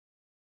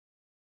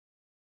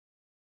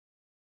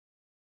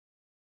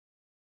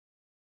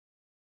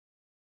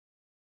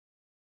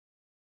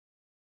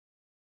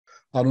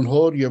Անուն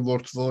Հոր եւ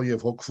Որդվո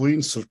եւ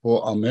Հոգվույն Սրբո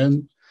ամեն,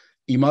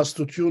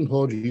 իմաստություն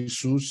Հոր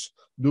Հիսուս,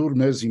 դուր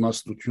մեզ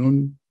իմաստություն,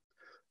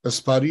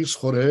 ըսպարիս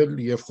խորել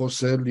եւ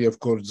խոսել եւ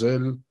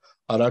գործել,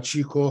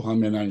 առաջի քո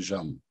համենայն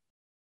ժամ։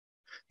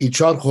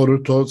 Իչար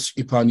խորհրդոց,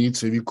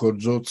 իփանից եւ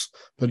իգործոց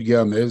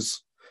բրգյա մեզ,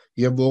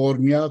 եւ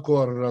ողորմյա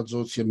քո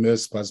առածոց եւ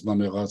մեզ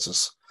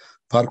բազմամեղածս,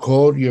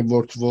 Փարքոր եւ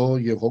Որդվո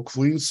եւ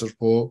Հոգվույն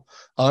Սրբո,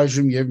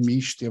 այժմ եւ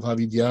միշտ եւ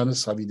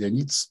հավիդյանս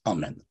հավիդենից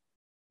ամեն։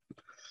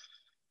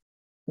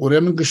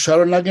 Ուրեմն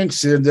կշարունակենք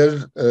սիրել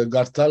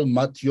գարտալ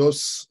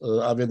Մատթեոս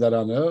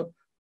ավետարանը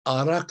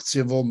արագ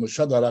ծևոմ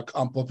շատ արագ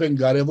ամփոփեն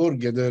կարևոր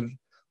գեդեր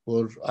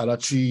որ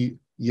առաջի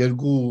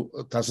երկու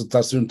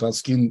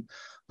 10-15-ին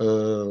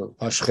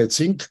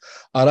աշխատեցինք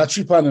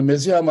առաջի բանը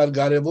մեզի համար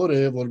կարևոր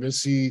է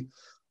որովհետեւ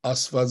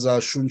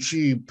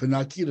Աստվածաշունչի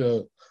բնակիրը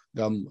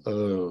կամ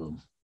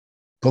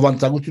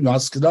բովանդակություն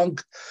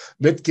հասկանանք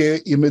պետք է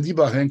իմեդի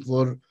բահենք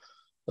որ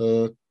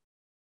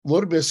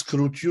որպես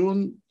քրություն,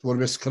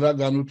 որպես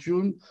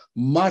քրագանություն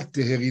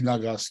մարդը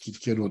հեղինակ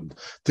ասկիթքերուն,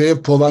 թե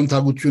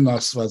բովանդակություն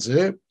ասված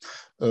է,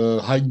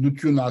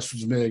 հայտնություն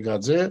ասուց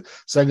եկած է,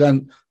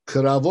 սակայն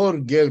քրավոր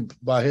գերբ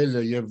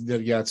բահելը եւ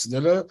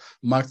ներկայացնելը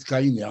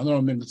մարդկային է,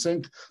 անոր մենք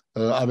ասենք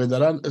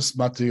ավետարան ըստ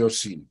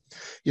Մատթեոսին։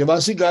 Եվ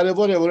ասի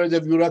կարևոր է,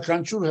 որովհետեւ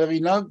յուրաքանչյուր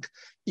հեղինակ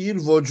իր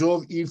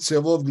ոճով, իր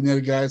ցևով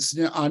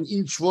ներկայացնի ան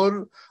ինչ որ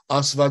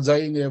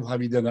աստվածային եւ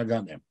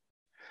հավիտենական է։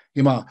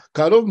 Հիմա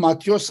կարով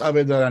Մատթեոս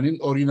ավետարանին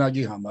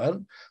օրինակի համար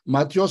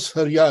Մատթեոս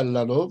հրյա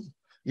լալով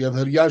եւ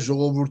հրյա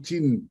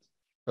ժողովրդին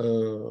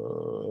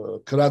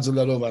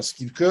կրածլալով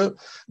ասկիրքը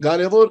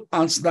կարևոր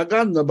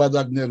անձնական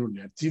նպատակներ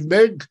ունի։ Թիվ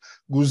 1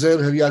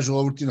 գուզեր հրյա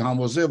ժողովրդին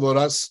համոզե որ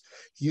աս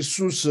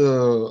Հիսուսը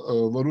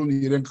որուն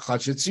իրենք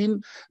խաչեցին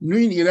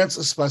նույն իրենց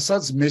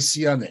սպասած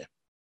մեսիան է։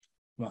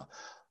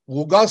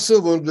 Ղուգասը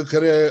որ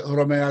գրե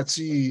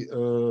հռոմեացի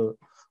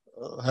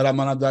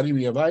հրամանատարին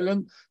եւ այլն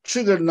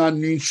չգրնան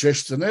նույն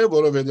շեշտն է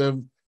որովհետեւ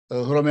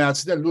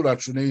հռոմեացիները լուր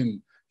չունեին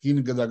հին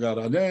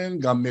գդագարանեն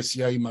կամ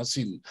մեսիայի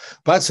մասին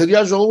բայց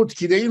հրյա ժողովուրդ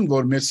գիտեին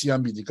որ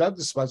մեսիան պիտի գա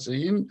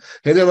սպասեին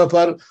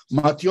հետեւաբար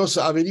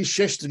Մատթեոսը ավելի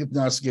շեշտ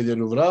գտնած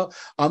գերելու վրա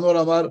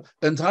անոր համար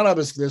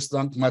ընդհանրապես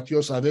դեստանք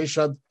Մատթեոս ավելի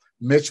շատ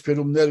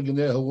մեջբերումներ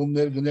գնե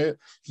հողումներ գնե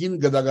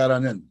հին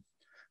գդագարանեն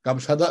կամ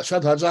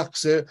շատ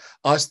հաջող է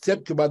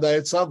աստեպ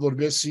կբադայեցա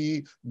որբեսի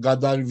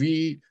գադարվի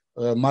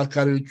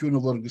մարգարեությունը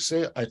որ գսե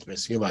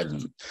այդպես եւ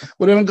այլն։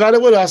 Ուրեմն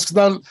կարևոր է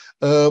հասկանալ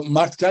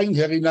մարդկային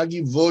հեղինակի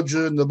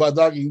ոճը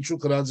նպատակ ինչու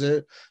կրած է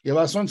եւ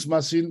ասոնց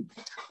մասին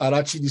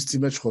առաջին իստի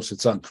մեջ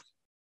խոսեցանք։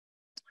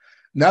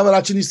 Նա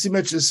առաջին իստի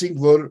մեջ ասենք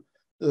որ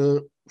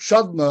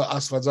շատ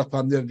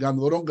աստվածապաններ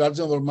կան որոնք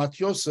կարծեն որ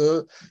Մատթեոսը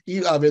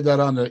իր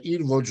ավետարանը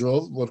իր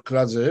ոճով որ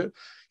կրած է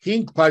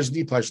 5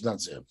 բաժնի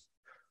բաժնած է։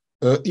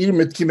 Իր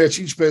մտքի մեջ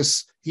ինչպես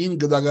 5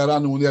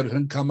 գդագարան ուներ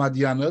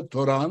հնկամադյանը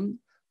Թորան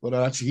որ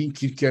առաջի 5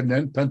 քիրքերն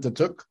են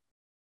Pentateuch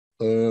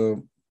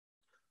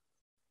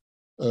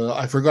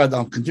I forgot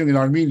I'm continuing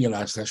in Armenian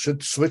I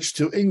should switch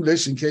to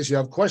English in case you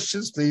have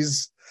questions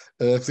please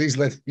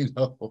let me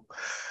know.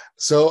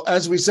 So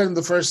as we said in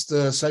the first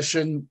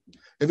session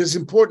it is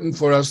important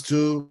for us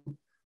to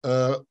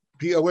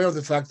be aware of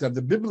the fact that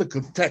the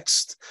biblical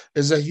text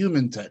is a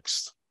human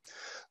text.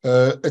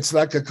 It's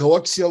like a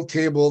coaxial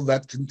cable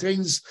that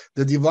contains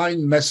the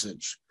divine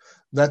message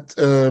that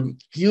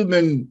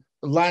human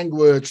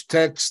language,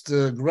 text,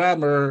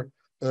 grammar,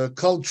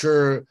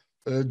 culture,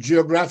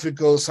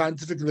 geographical,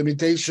 scientific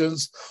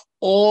limitations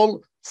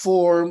all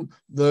form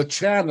the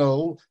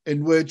channel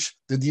in which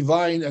the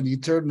divine and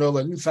eternal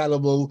and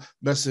infallible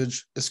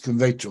message is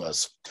conveyed to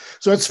us.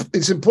 So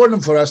it's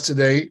important for us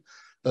today,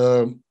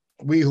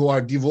 we who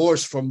are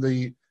divorced from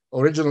the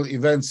original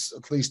events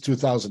at least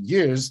 2,000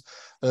 years,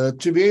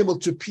 to be able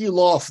to peel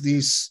off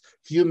these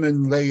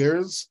human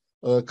layers,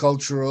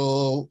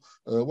 cultural,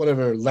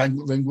 whatever,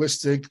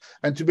 linguistic,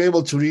 and to be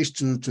able to reach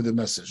to the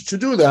message. To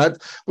do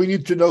that, we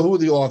need to know who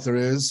the author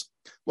is,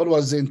 what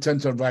was the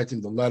intent of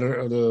writing the letter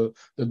or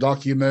the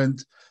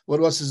document, what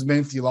was his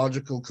main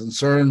theological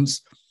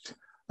concerns,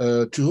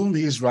 to whom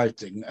he is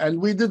writing.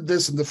 And we did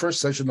this in the first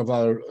session of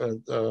our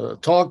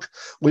talk.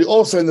 We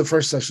also in the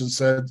first session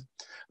said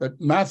that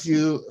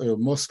Matthew,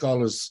 most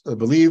scholars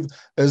believe,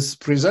 is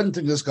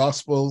presenting his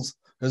gospel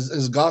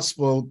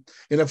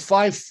in a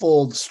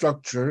fivefold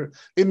structure,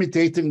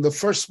 imitating the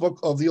first book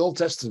of the Old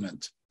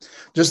Testament.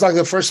 Just like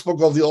the first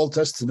book of the Old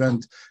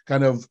Testament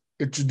kind of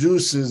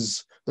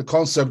introduces the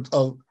concept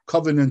of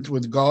covenant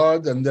with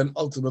God and then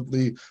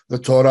ultimately the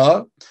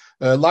Torah.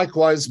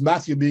 Likewise,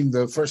 Matthew being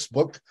the first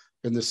book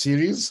in the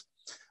series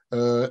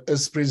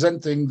is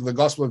presenting the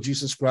gospel of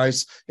Jesus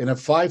Christ in a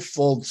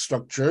fivefold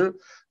structure.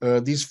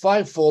 These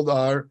fivefold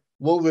are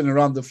woven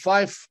around the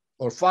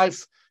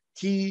five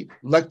key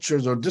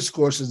lectures or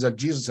discourses that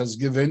Jesus has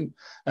given,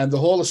 and the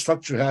whole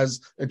structure has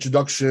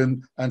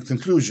introduction and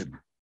conclusion.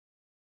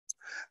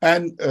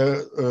 And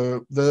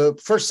the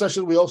first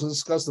session we also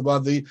discussed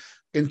about the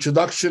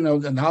introduction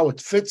and how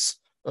it fits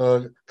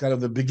kind of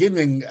the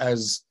beginning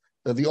as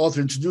the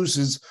author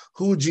introduces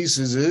who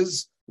Jesus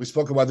is, We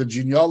spoke about the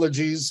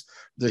genealogies,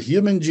 the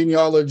human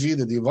genealogy,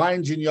 the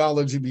divine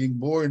genealogy being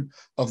born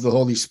of the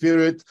Holy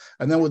Spirit.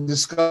 And then we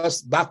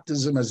discussed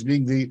baptism as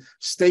being the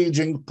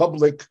staging,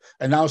 public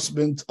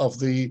announcement of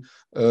the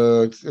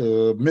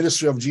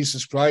ministry of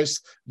Jesus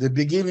Christ, the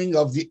beginning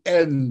of the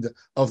end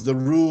of the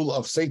rule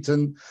of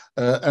Satan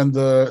and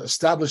the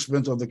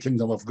establishment of the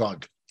kingdom of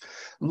God.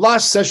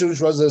 Last session,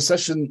 which was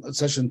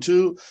session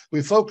 2,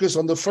 we focused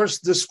on the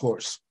first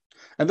discourse,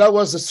 and that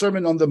was the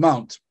Sermon on the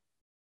Mount.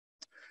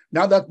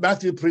 Now that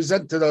Matthew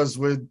presented us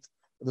with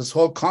this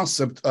whole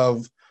concept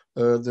of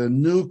the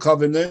new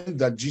covenant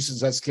that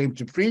Jesus has came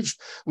to preach,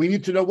 we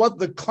need to know what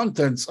the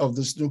contents of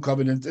this new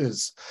covenant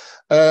is.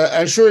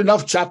 And sure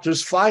enough,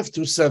 chapters 5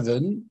 to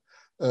 7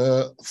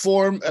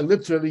 form a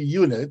literary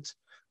unit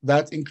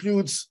that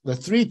includes the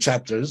 3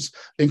 chapters,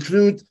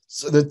 include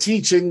the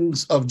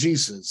teachings of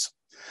Jesus.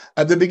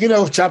 At the beginning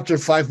of chapter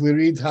 5, we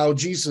read how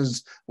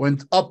Jesus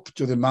went up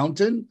to the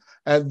mountain.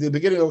 At the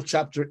beginning of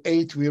chapter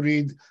 8, we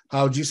read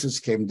how Jesus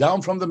came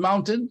down from the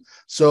mountain.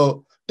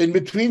 So in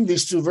between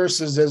these 2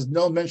 verses, there's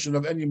no mention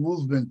of any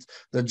movement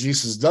that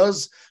Jesus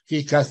does.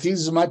 He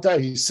kathizmata,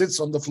 he sits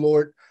on the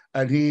floor,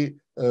 and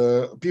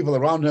people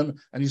around him,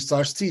 and he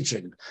starts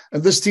teaching.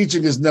 And this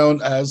teaching is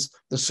known as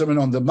the Sermon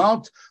on the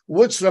Mount,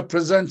 which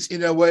represents,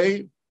 in a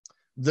way,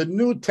 the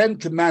new 10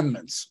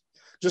 commandments.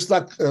 Just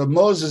like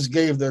Moses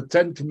gave the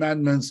 10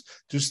 commandments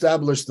to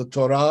establish the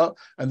Torah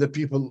and the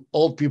people,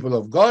 all people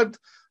of God,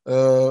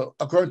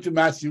 according to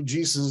Matthew,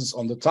 Jesus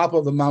on the top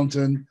of the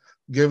mountain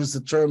gives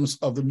the terms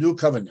of the new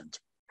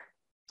covenant.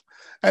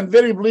 And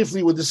very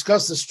briefly, we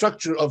discussed the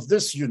structure of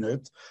this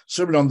unit,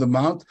 Sermon on the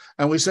Mount,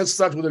 and we said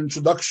start with an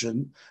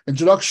introduction.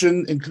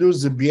 Introduction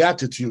includes the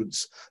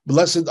Beatitudes.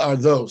 Blessed are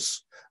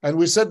those. And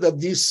we said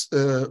that these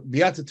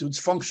Beatitudes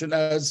function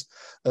as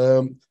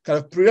kind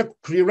of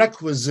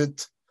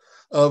prerequisite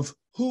of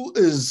who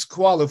is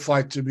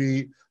qualified to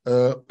be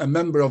a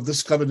member of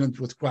this covenant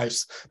with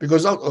Christ,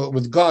 because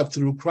with God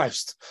through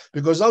Christ,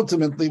 because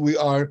ultimately we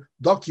are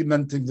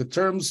documenting the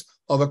terms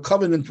of a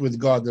covenant with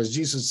God, as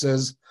Jesus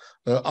says,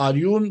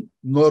 "Ariyun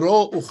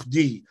noro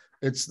uchdi."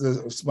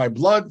 It's my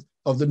blood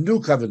of the new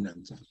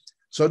covenant.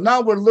 So now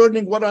we're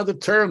learning what are the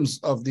terms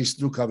of this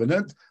new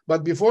covenant.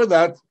 But before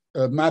that,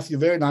 Matthew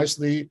very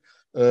nicely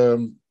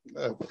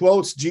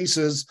quotes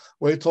Jesus,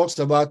 where he talks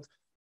about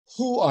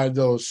who are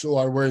those who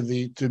are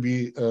worthy to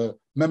be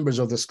members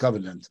of this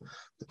covenant.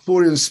 The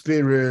poor in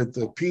spirit,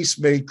 the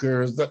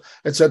peacemakers,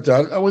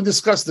 etc. And we'll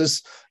discuss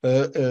this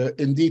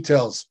in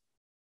details.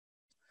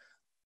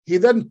 He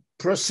then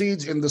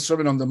proceeds in the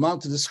Sermon on the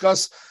Mount to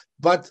discuss,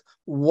 but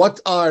what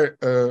are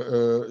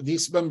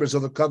these members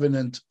of the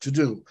covenant to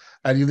do?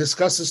 And he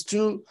discusses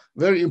 2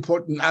 very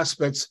important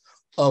aspects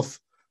of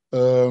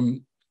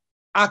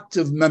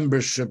active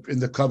membership in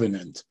the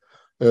covenant.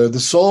 The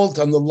salt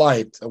and the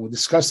light. And we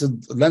discussed it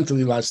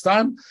lengthily last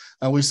time.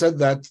 And we said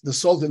that the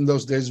salt in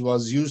those days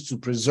was used to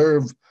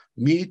preserve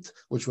meat,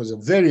 which was a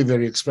very,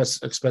 very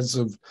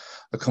expensive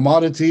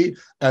commodity.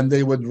 And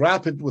they would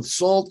wrap it with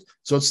salt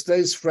so it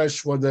stays fresh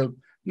for the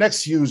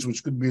next use,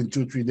 which could be in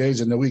 2-3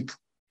 days in a week.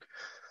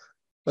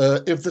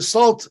 If the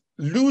salt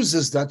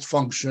loses that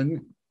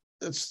function,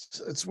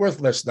 it's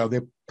worthless now. They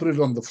put it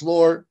on the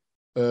floor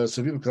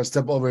so people can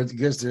step over it in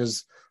case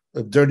there's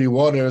dirty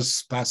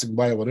waters passing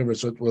by or whatever,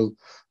 so it will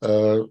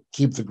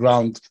keep the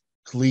ground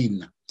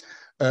clean.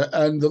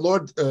 And the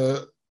Lord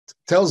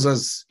tells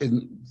us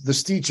in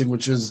this teaching,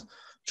 which is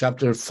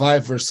chapter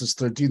 5, verses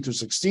 13 to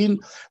 16,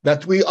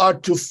 that we are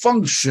to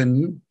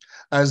function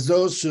as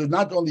those who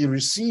not only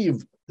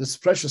receive this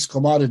precious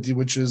commodity,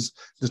 which is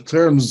the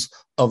terms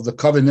of the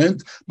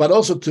covenant, but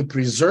also to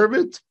preserve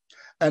it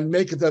and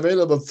make it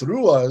available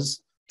through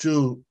us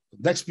to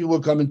the next people we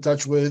come in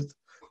touch with,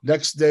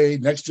 next day,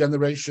 next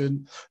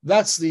generation.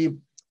 That's the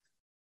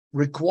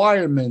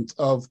requirement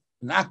of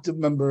an active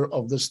member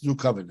of this new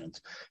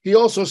covenant. He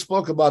also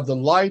spoke about the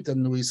light,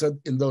 and we said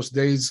in those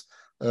days,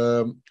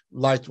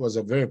 light was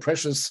a very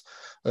precious,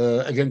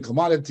 again,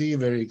 commodity,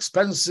 very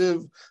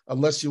expensive.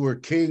 Unless you were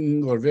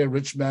king or a very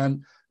rich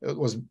man, it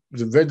was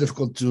very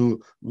difficult to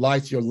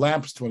light your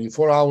lamps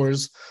 24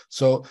 hours.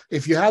 So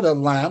if you had a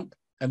lamp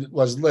and it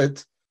was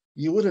lit,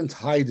 you wouldn't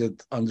hide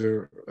it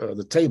under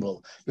the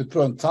table. You'd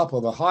put it on top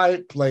of a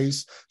high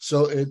place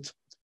so it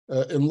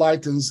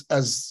enlightens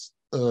as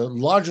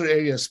larger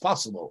area as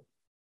possible.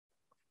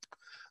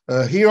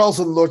 Here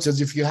also the Lord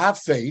says, if you have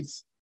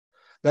faith,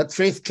 that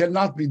faith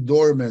cannot be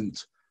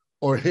dormant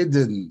or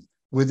hidden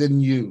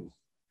within you.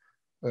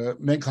 That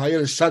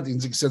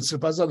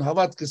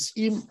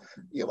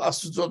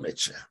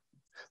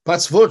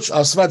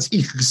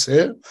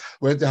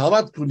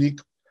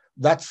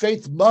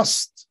faith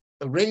must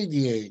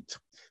radiate.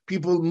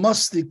 People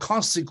must see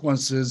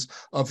consequences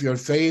of your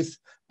faith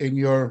in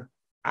your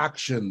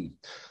action.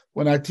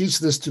 When I teach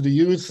this to the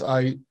youth,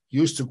 I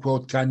used to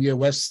quote Kanye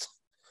West,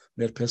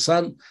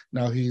 Nersess.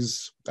 Now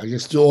he's, I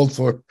guess, too old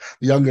for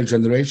the younger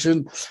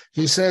generation.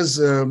 He says,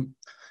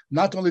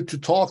 not only to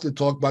talk the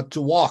talk, but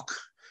to walk.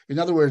 In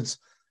other words,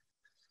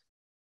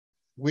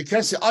 we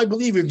can't say, I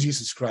believe in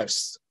Jesus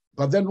Christ.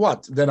 But then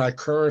what? Then I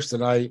curse,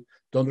 and I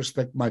don't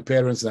respect my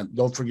parents, and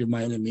don't forgive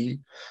my enemy.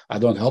 I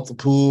don't help the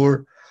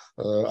poor.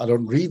 I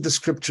don't read the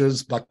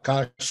scriptures,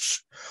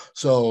 bakash.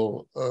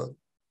 So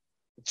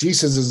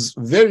Jesus is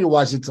very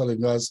wisely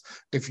telling us,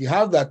 if you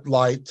have that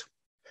light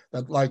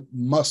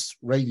must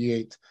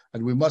radiate,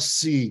 and we must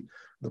see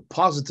the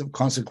positive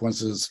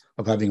consequences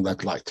of having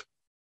that light.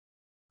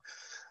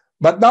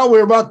 But now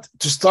we're about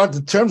to start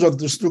the terms of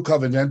this new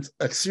covenant.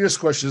 A serious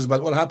question is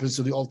about what happens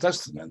to the Old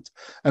Testament.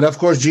 And of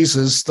course,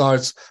 Jesus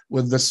starts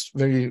with this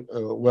very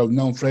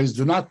well-known phrase,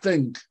 do not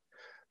think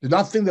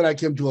that I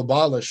came to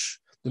abolish,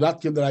 do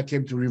not think that I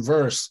came to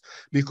reverse,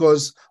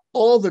 because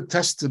all the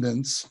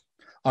testaments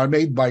are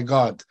made by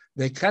God.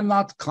 They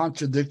cannot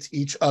contradict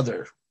each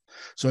other.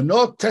 So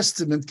no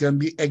testament can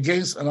be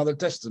against another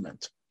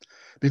testament,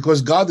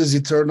 because God is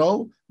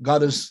eternal,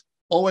 God is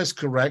always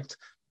correct,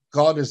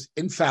 God is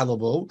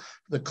infallible.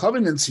 The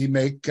covenants he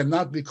make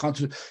cannot be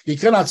contradicted. He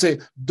cannot say,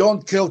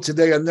 don't kill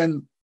today, and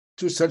then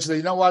 2 centuries later,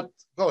 you know what?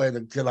 Go ahead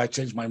and kill, I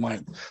changed my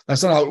mind.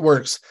 That's not how it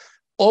works.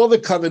 All the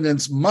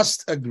covenants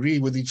must agree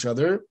with each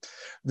other.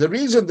 The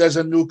reason there's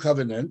a new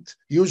covenant,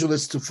 usually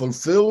it's to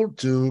fulfill,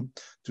 to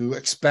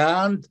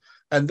expand,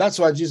 and that's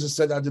why Jesus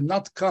said, I did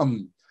not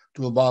come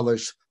to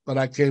abolish, but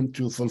I came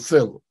to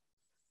fulfill.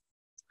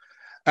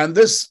 And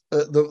this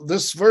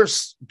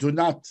verse, do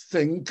not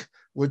think,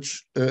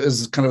 which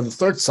is kind of the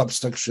third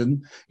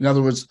subsection. In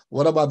other words,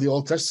 what about the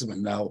Old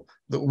Testament now?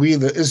 We,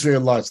 the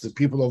Israelites, the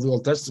people of the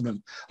Old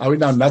Testament, are we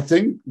now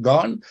nothing,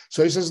 gone?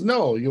 So he says,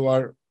 no, you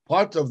are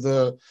part of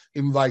the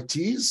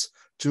invitees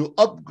to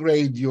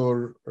upgrade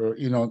your,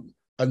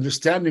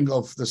 understanding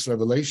of this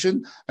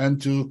revelation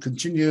and to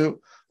continue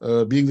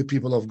being the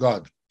people of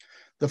God.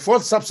 The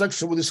fourth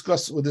subsection we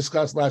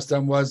discussed last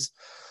time was,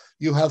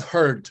 you have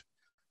heard.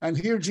 And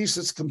here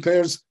Jesus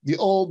compares the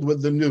old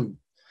with the new.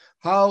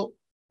 How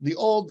the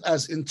old,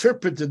 as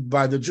interpreted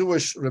by the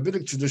Jewish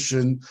rabbinic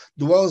tradition,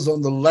 dwells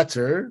on the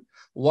letter,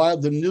 while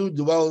the new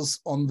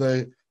dwells on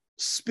the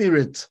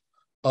spirit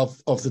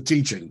of the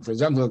teaching. For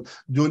example,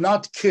 do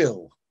not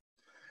kill.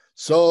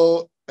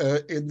 So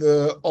in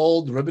the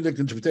old rabbinic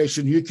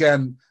interpretation, you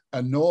can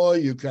annoy,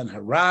 you can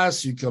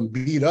harass, you can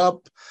beat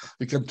up,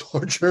 you can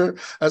torture.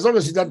 As long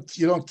as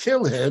you don't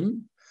kill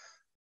him,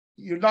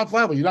 you're not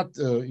viable.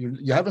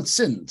 You haven't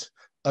sinned.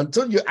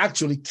 Until you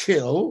actually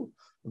kill,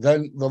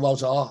 then the law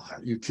says,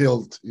 you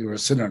killed, you're a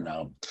sinner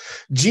now.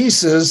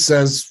 Jesus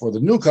says, for the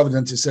new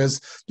covenant, he says,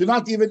 do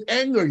not even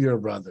anger your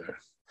brother,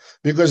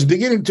 because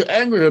beginning to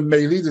anger him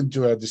may lead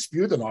into a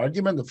dispute, an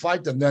argument, a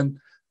fight, and then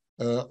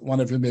one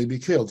of you may be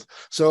killed.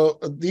 So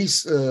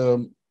these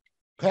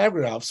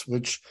paragraphs,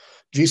 which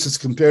Jesus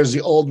compares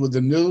the old with the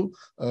new,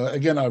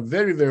 again, are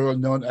very, very well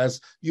known as,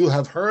 you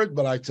have heard,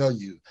 but I tell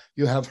you.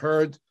 You have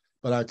heard,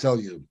 but I tell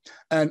you.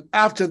 And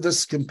after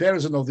this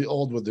comparison of the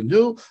old with the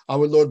new,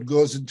 our Lord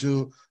goes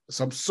into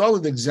some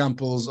solid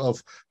examples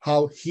of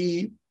how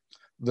he,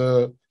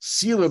 the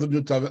seal of the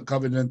new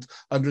covenant,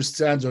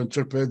 understands or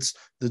interprets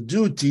the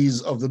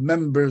duties of the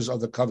members of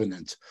the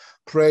covenant.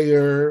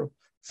 Prayer,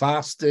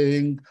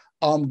 fasting,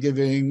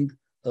 almsgiving,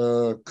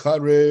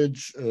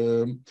 courage,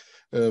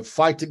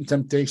 fighting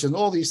temptation.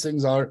 All these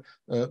things are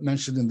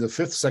mentioned in the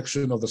 5th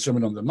section of the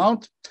Sermon on the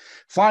Mount.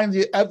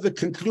 Finally, at the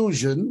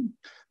conclusion,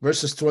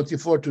 verses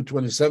 24 to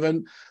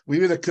 27, we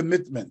read a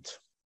commitment.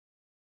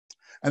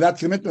 And that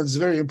commitment is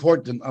very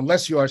important.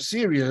 Unless you are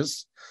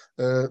serious,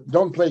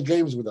 don't play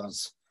games with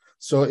us.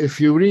 So if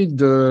you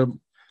read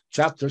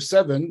chapter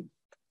 7,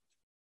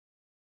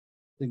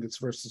 I think it's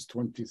verses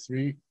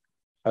 23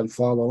 and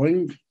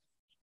following.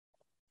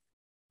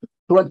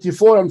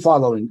 24 and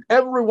following.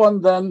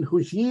 Everyone then who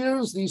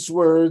hears these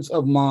words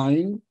of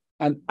mine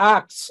and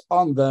acts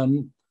on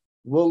them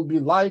will be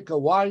like a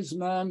wise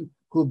man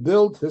who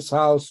built his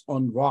house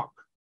on rock.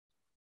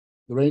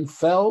 The rain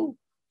fell,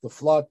 the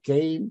flood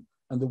came,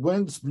 and the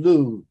winds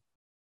blew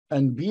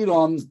and beat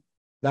on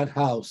that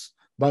house,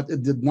 but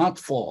it did not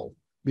fall,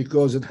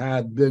 because it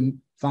had been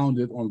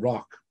founded on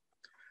rock.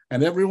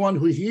 And everyone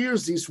who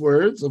hears these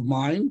words of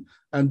mine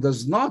and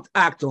does not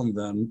act on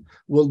them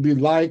will be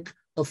like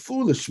a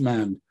foolish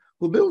man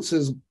who builds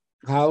his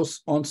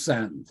house on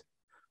sand.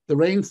 The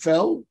rain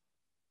fell,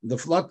 the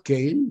flood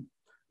came,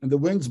 and the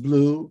winds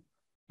blew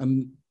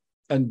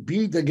and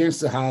beat against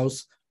the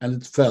house, and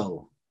it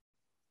fell.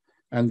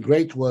 And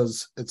great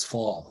was its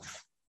fall.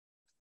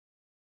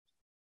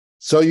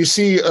 So you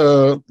see,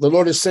 the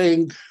Lord is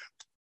saying,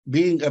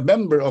 being a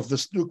member of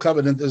this new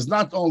covenant is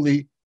not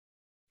only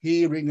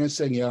hearing and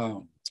saying,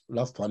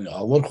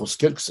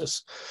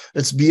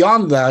 it's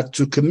beyond that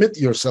to commit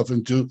yourself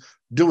into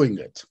doing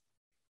it.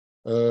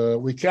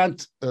 We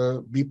can't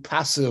be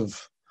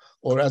passive,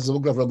 or as the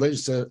book of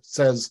Revelation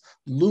says,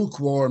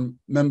 lukewarm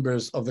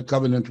members of the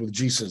covenant with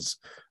Jesus.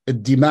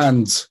 It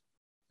demands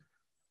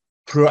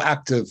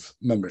proactive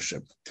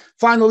membership.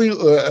 Finally,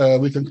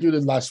 we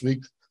concluded last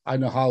week, I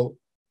know how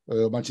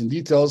much in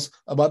details,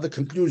 about the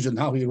conclusion,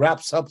 how he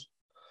wraps up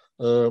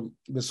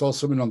this whole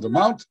Sermon on the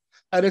Mount.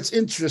 And it's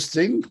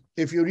interesting,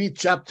 if you read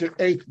chapter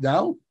 8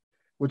 now,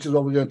 which is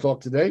what we're going to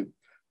talk today,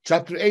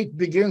 Chapter 8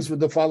 begins with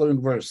the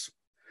following verse.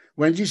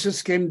 When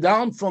Jesus came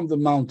down from the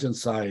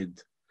mountainside,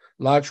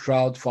 large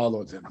crowd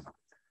followed him.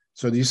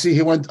 So you see,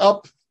 he went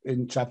up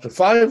in chapter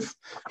 5.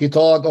 He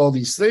taught all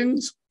these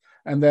things,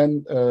 and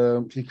then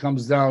he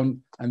comes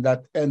down, and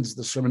that ends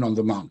the Sermon on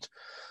the Mount.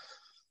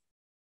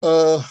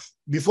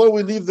 Before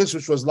we leave this,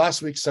 which was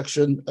last week's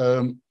section,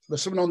 the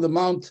Sermon on the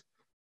Mount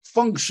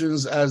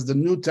functions as the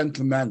new Ten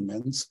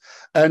Commandments,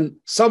 and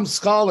some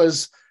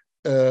scholars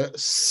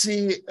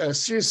see a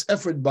serious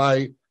effort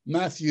by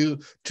Matthew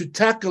to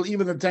tackle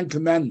even the Ten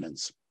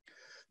Commandments.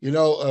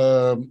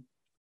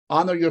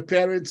 Honor your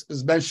parents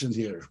is mentioned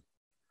here.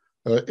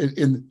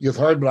 You've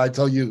heard, but I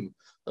tell you,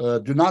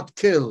 do not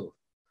kill.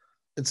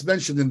 It's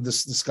mentioned in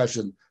this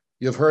discussion.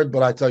 You've heard,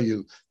 but I tell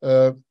you.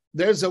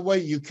 There's a way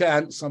you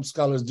can, some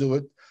scholars do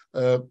it,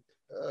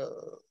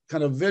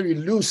 kind of very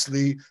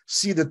loosely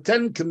see the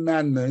Ten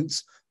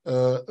Commandments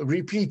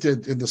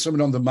repeated in the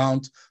Sermon on the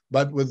Mount,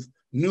 but with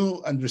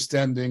new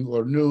understanding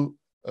or new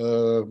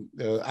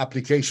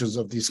applications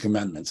of these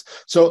commandments.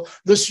 So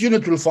this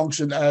unit will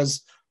function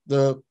as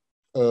the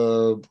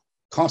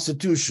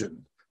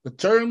constitution, the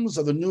terms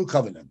of the new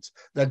covenant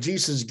that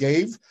Jesus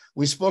gave.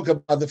 We spoke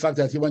about the fact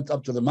that he went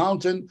up to the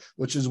mountain,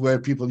 which is where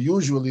people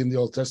usually in the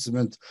Old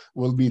Testament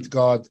will meet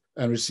God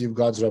and receive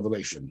God's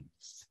revelation.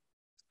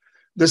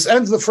 This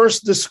ends the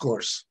first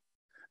discourse.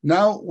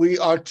 Now we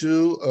are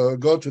to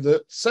go to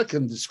the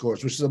second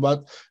discourse, which is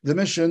about the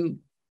mission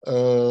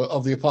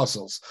of the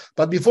apostles.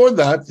 But before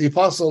that, the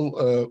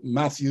apostle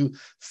Matthew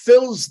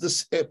fills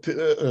this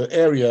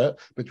area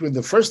between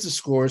the first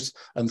discourse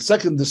and the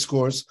second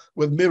discourse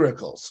with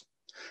miracles.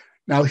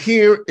 Now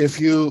here, if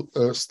you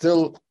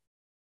still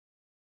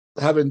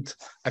haven't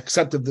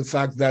accepted the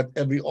fact that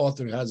every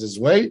author has his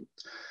way,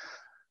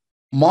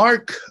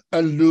 Mark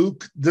and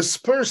Luke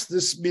disperse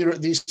these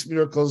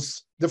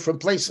miracles different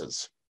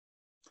places.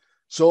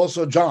 So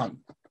also John.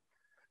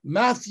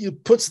 Matthew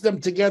puts them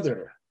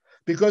together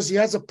because he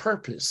has a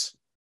purpose.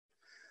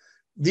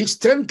 These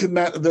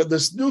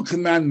this new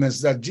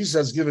commandments that Jesus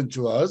has given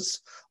to us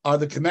are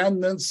the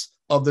commandments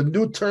of the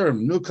new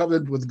term, new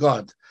covenant with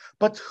God.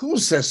 But who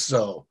says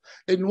so?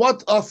 In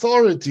what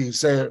authority,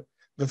 say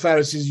the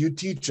Pharisees, you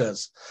teach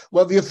us?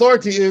 Well, the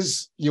authority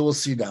is, you will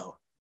see now,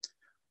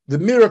 the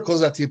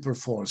miracles that he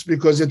performs,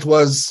 because it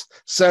was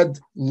said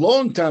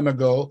long time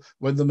ago,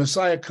 when the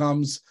Messiah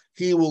comes,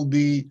 he will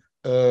be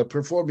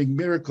performing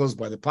miracles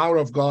by the power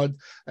of God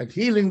and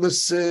healing the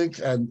sick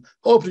and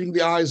opening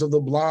the eyes of the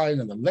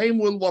blind, and the lame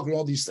will walk, and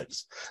all these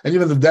things. And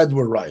even the dead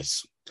will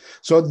rise.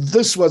 So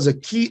this was a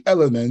key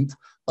element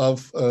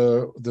of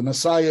the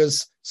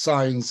Messiah's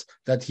signs,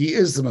 that he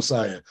is the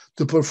Messiah,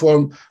 to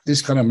perform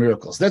these kind of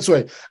miracles. That's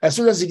why as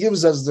soon as he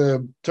gives us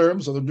the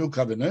terms of the new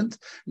covenant,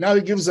 now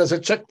he gives us a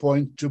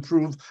checkpoint to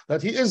prove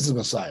that he is the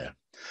Messiah.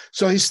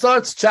 So he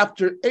starts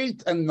chapter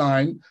 8 and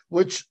 9,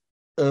 which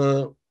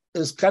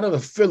is kind of a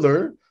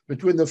filler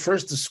between the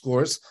first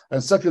discourse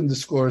and second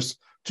discourse,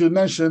 to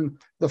mention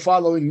the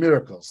following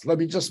miracles. Let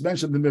me just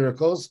mention the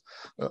miracles.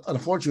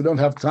 Unfortunately, we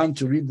don't have time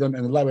to read them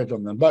and elaborate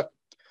on them, but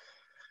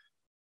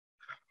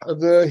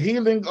the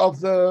healing of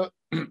the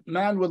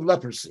man with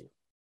leprosy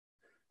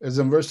is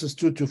in verses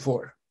 2 to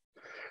 4.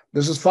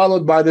 This is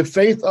followed by the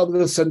faith of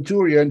the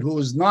centurion who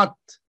is not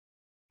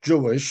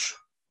Jewish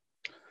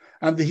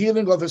and the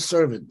healing of his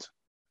servant.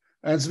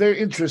 And it's very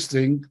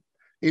interesting.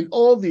 In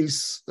all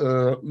these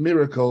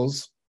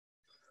miracles,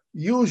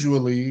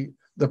 usually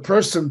the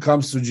person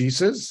comes to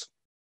Jesus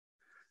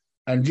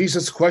and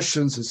Jesus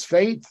questions his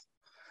faith.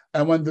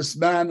 And when this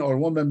man or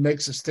woman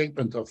makes a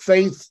statement of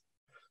faith,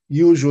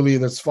 usually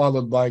that's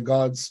followed by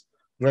God's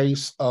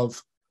grace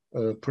of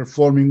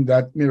performing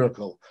that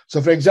miracle.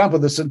 So, for example,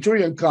 the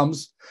centurion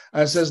comes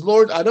and says,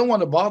 Lord, I don't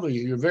want to bother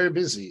you. You're very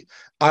busy.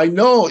 I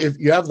know if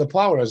you have the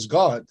power as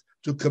God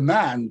to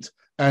command,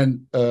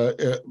 and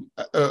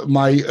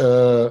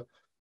my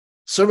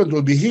servant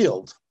will be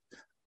healed.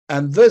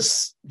 And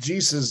this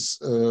Jesus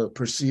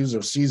perceives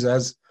or sees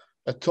as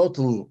a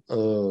total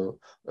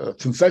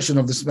confession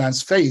of this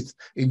man's faith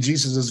in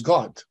Jesus as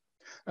God.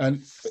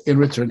 And in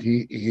return,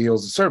 he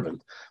heals the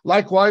servant.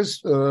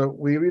 Likewise,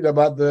 we read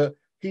about the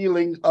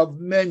healing of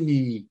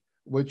many,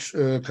 which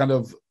kind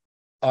of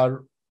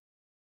are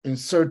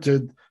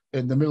inserted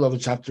in the middle of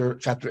the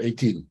chapter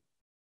 18.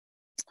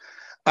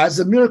 As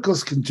the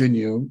miracles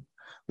continue,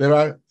 there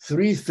are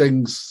three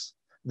things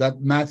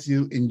that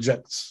Matthew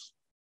injects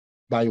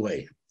by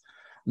way.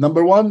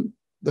 Number one,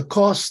 the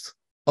cost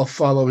of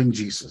following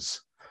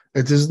Jesus.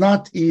 It is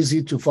not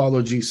easy to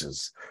follow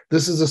Jesus.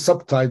 This is a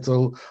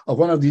subtitle of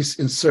one of these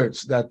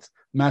inserts that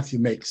Matthew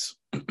makes.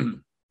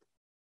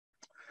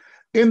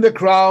 In the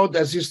crowd,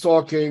 as he's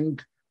talking,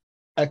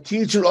 a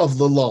teacher of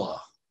the law.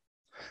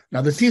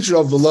 Now, the teacher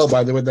of the law,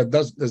 by the way, that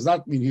does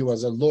not mean he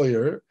was a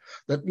lawyer.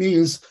 That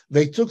means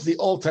they took the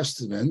Old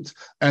Testament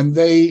and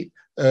they,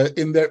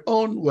 in their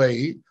own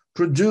way,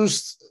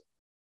 produced,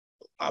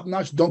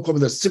 don't call me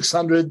this,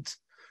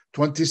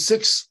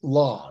 626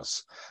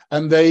 laws.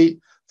 And they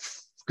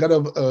kind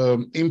of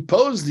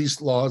imposed these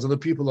laws on the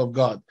people of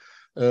God.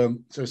 So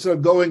instead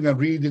of going and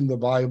reading the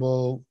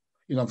Bible,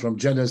 from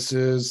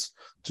Genesis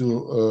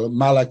to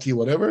Malachi,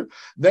 whatever,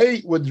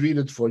 they would read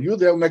it for you.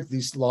 They'll make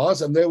these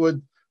laws, and they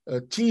would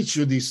teach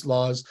you these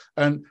laws.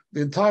 And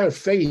the entire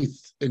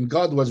faith in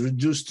God was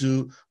reduced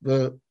to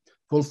the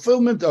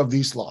fulfillment of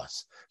these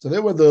laws. So they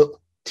were the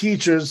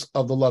teachers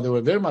of the law. They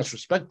were very much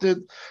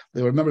respected.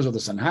 They were members of the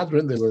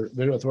Sanhedrin. They were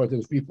very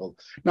authoritative people.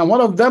 Now, one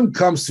of them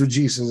comes to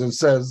Jesus and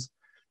says,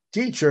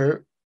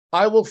 "Teacher,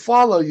 I will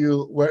follow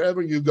you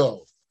wherever you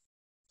go."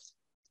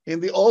 In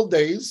the old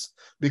days,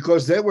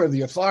 because they were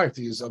the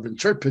authorities of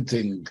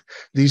interpreting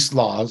these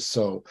laws,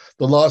 so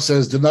the law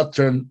says, do not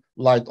turn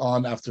light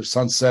on after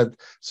sunset.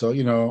 So,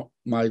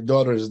 my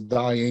daughter is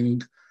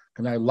dying.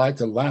 Can I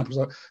light a lamp?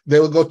 They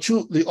will go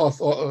to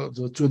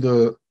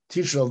the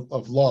teacher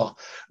of law.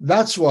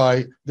 That's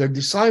why their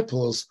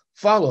disciples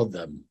followed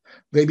them.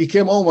 They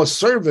became almost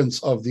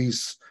servants of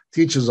these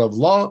teachers of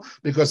law,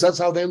 because that's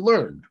how they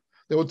learned.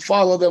 They would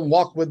follow them,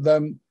 walk with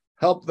them,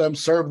 help them,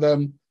 serve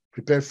them,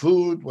 prepare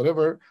food,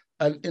 whatever,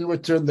 and in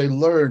return they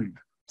learned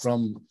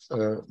from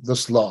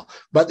this law.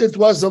 But it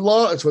was a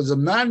law, it was a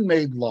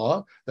man-made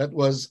law that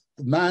was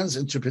man's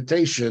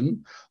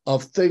interpretation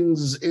of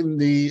things in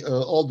the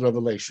old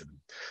revelation.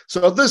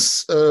 So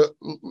this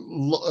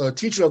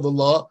teacher of the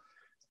law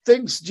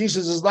thinks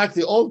Jesus is like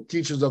the old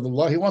teachers of the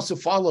law. He wants to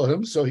follow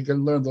him so he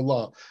can learn the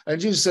law.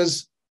 And Jesus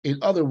says, in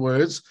other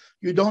words,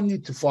 you don't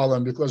need to follow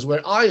him, because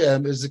where I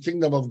am is the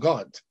kingdom of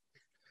God.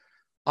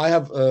 I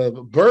have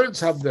birds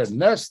have their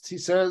nest, he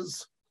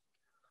says.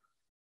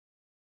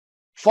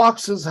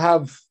 Foxes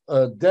have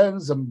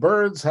dens and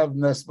birds have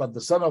nests, but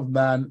the Son of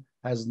Man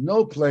has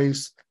no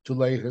place to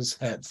lay his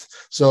head.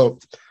 So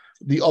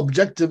the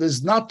objective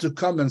is not to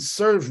come and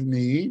serve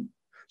me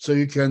so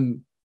you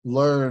can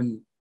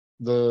learn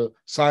the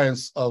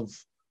science of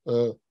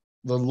the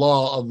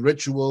law of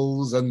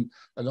rituals and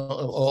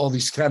all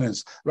these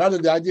canons. Rather,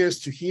 the idea is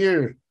to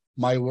hear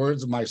my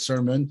words, my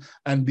sermon,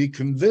 and be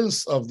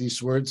convinced of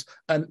these words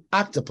and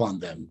act upon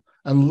them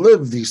and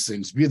live these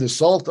things. Be the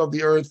salt of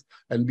the earth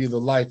and be the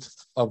light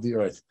of the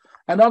earth.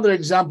 Another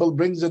example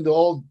brings in the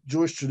old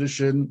Jewish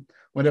tradition.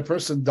 When a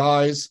person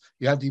dies,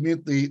 you have to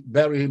immediately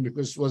bury him,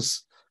 because it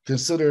was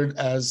considered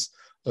as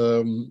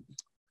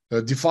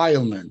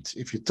defilement.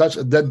 If you touch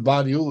a dead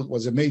body, it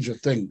was a major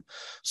thing.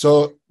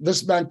 So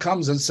this man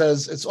comes and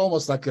says, it's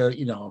almost like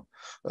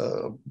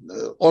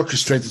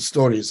orchestrated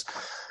stories.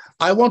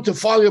 I want to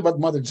follow you, but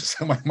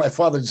my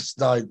father just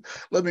died.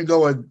 Let me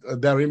go and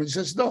bury him. He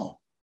says, no,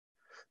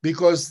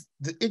 because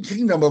the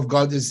kingdom of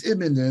God is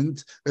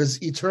imminent, is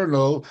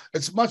eternal.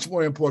 It's much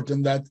more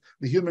important that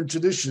the human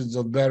traditions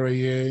of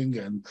burying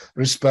and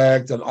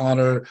respect and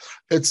honor,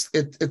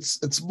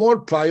 it's more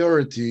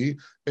priority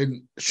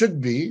and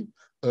should be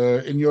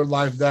in your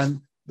life than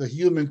the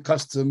human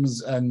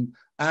customs and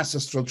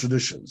ancestral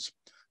traditions.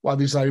 While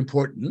these are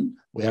important,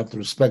 we have to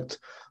respect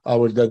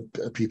our dead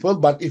people.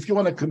 But if you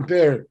want to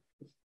compare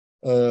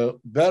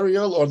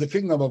burial or the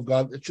kingdom of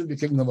God, it should be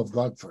kingdom of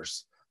God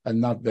first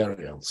and not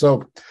burial.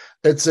 So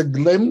it's a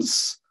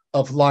glimpse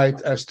of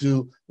light as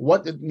to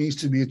what it means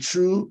to be a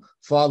true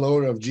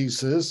follower of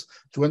Jesus,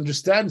 to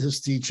understand his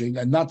teaching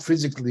and not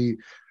physically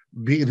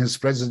be in his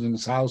presence in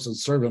his house and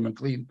serve him and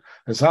clean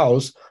his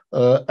house.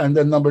 And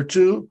then number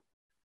two,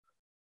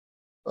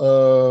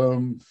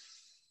 to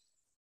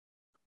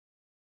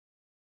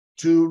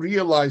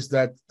realize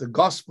that the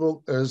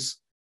gospel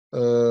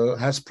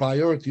has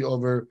priority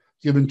over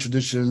human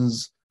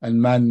traditions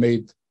and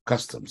man-made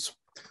customs.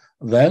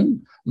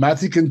 Then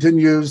Matthew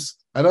continues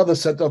another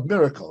set of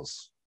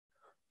miracles.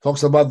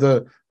 Talks about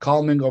the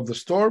calming of the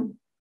storm,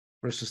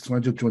 verses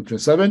 22 to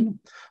 27,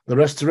 the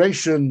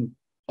restoration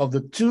of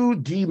the two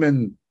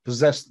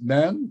demon-possessed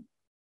men,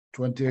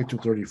 28 to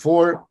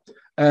 34,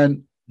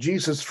 and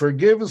Jesus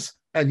forgives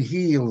and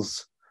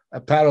heals a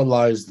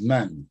paralyzed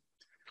man.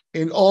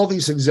 In all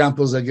these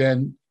examples,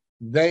 again,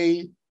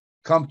 they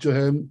come to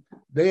him,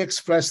 they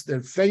express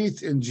their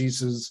faith in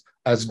Jesus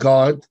as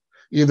God.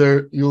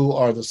 Either you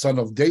are the son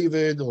of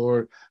David,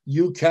 or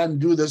you can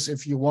do this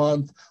if you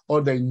want, or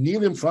they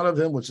kneel in front of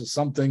him, which is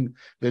something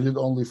they did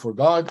only for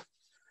God.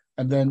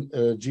 And then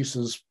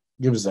Jesus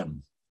gives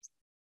them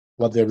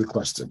what they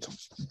requested.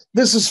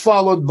 This is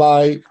followed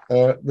by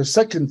the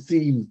second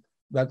theme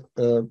that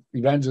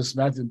Evangelist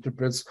Matthew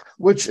interprets,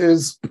 which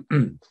is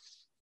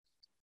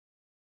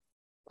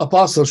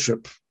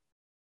apostleship,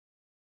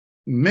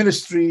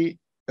 ministry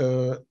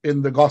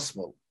in the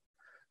gospel.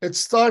 It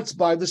starts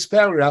by this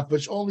paragraph,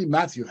 which only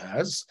Matthew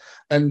has,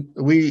 and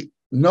we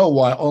know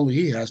why only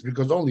he has,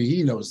 because only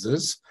he knows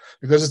this,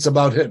 because it's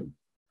about him.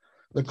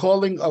 The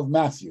calling of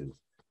Matthew.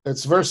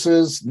 It's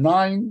verses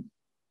 9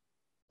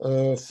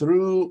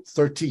 through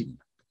 13.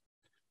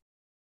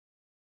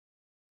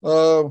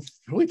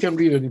 We can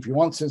read it if you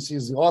want, since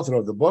he's the author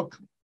of the book.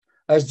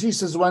 As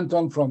Jesus went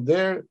on from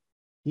there,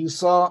 he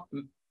saw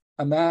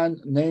a man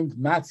named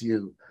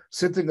Matthew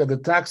sitting at the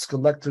tax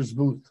collector's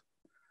booth.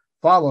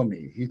 Follow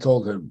me, he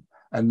told him,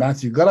 and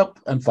Matthew got up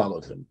and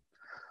followed him.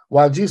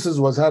 While Jesus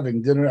was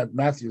having dinner at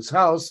Matthew's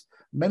house,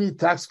 Many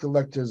tax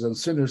collectors and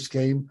sinners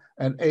came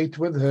and ate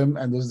with him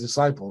and his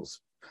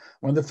disciples.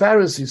 When the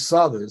Pharisees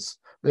saw this,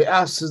 they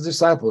asked his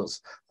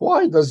disciples,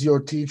 "Why does your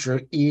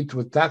teacher eat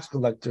with tax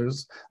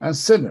collectors and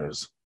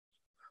sinners?"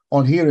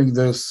 On hearing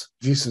this,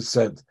 Jesus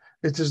said,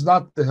 "It is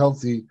not the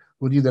healthy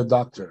who need a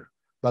doctor,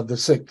 but the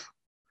sick.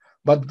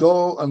 But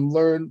go and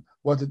learn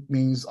what it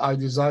means. I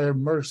desire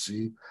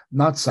mercy,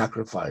 not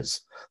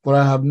sacrifice, for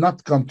I have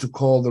not come to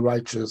call the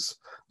righteous,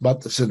 but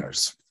the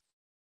sinners."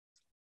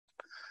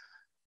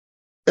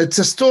 It's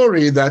a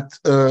story that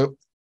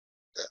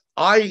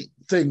I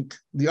think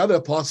the other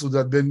apostles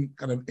have been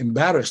kind of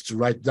embarrassed to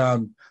write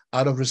down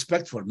out of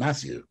respect for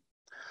Matthew.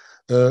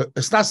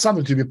 It's not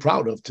something to be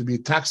proud of, to be a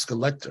tax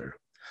collector.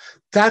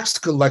 Tax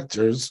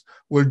collectors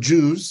were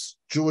Jews,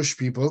 Jewish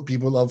people,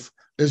 people of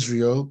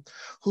Israel,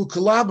 who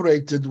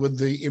collaborated with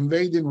the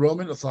invading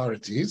Roman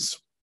authorities,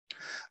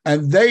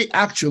 and they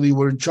actually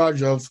were in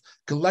charge of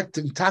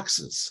collecting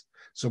taxes.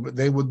 So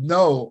they would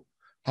know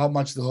how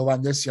much the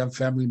Hovhanessian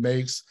family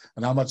makes,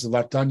 and how much the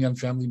Vartanian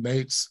family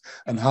makes,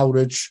 and how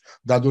rich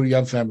the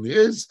Dadurian family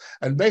is.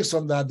 And based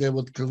on that, they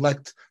would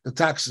collect the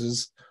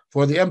taxes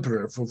for the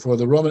emperor, for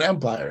the Roman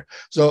Empire.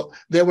 So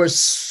they were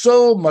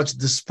so much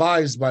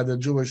despised by the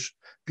Jewish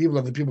people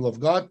and the people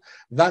of God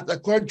that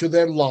according to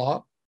their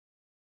law,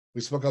 we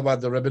spoke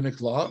about the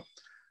rabbinic law,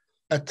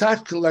 a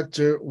tax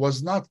collector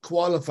was not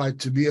qualified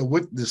to be a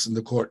witness in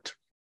the court.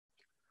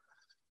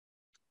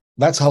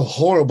 That's how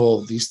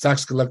horrible these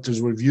tax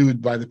collectors were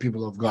viewed by the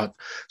people of God.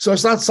 So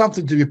it's not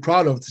something to be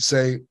proud of to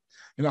say,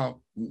 you know,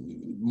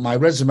 my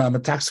resume, I'm a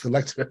tax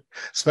collector,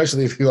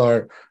 especially if you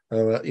are,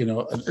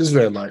 an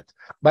Israelite.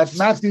 But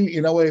Matthew,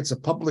 in a way, it's a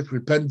public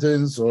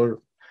repentance,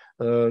 or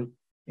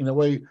in a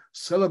way,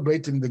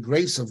 celebrating the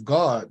grace of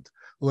God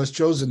who has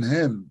chosen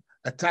him,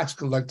 a tax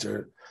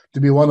collector, to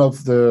be one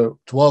of the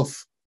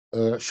 12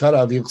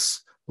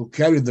 Sharaviks who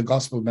carried the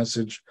gospel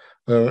message.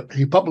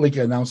 He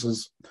publicly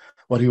announces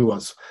what he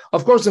was.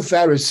 Of course, the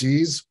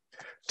Pharisees,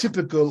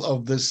 typical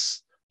of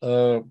this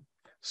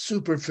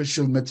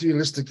superficial,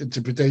 materialistic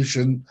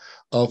interpretation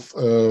of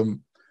the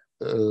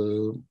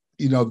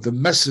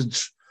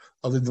message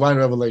of the divine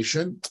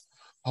revelation.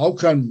 How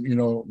can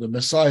the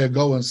Messiah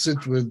go and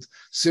sit with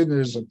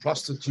sinners and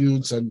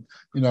prostitutes, and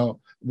the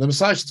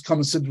Messiah should come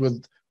and sit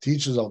with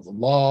teachers of the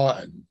law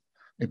and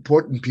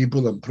important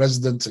people and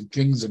presidents and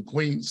kings and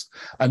queens,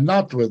 and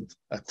not with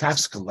a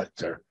tax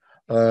collector.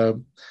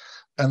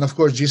 And of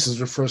course, Jesus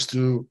refers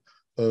to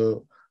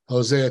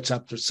Hosea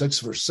chapter 6,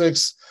 verse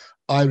 6,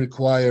 I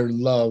require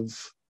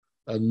love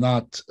and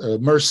not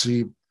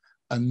mercy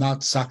and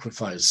not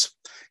sacrifice.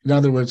 In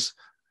other words,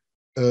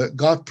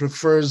 God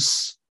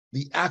prefers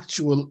the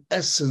actual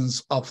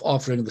essence of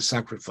offering the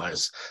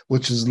sacrifice,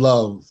 which is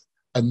love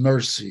and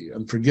mercy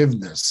and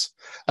forgiveness,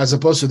 as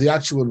opposed to the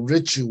actual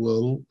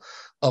ritual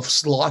of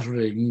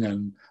slaughtering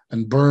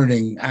and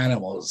burning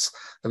animals.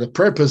 And the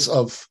purpose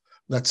of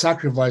that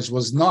sacrifice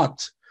was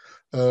not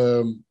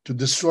to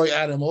destroy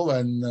animal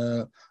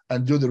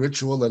and do the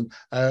ritual, and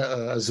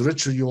as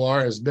richer you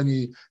are, as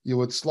many you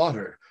would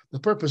slaughter. The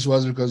purpose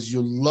was because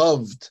you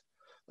loved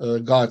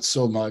God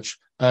so much,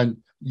 and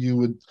you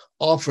would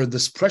offer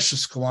this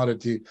precious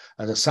commodity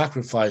as a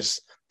sacrifice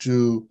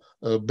to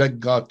beg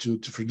God to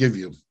forgive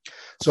you.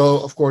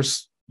 So, of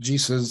course,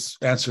 Jesus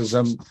answers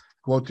them,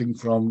 quoting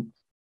from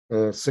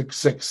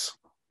 6:6.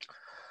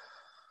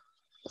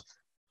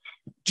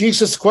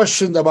 Jesus'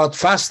 question about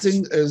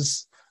fasting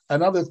is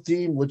another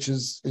theme which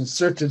is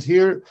inserted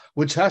here,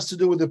 which has to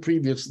do with the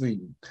previous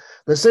theme.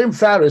 The same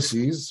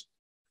Pharisees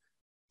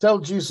tell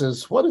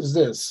Jesus, what is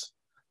this?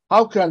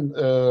 How can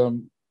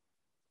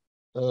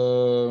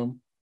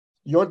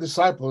your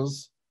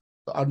disciples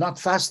are not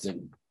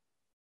fasting?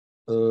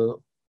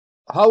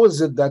 How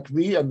is it that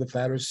we and the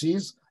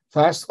Pharisees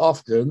fast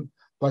often,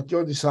 but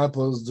your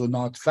disciples do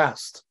not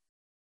fast?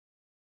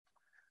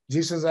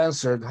 Jesus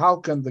answered, how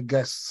can the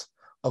guests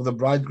of the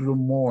bridegroom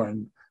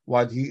mourn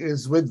while he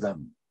is with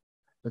them?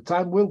 The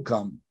time will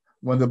come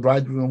when the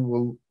bridegroom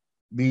will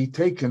be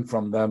taken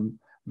from them,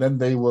 then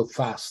they will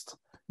fast.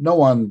 No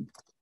one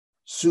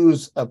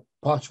sews a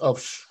patch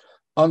of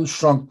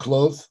unshrunk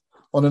cloth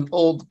on an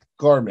old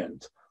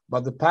garment,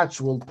 but the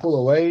patch will pull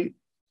away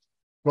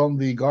from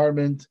the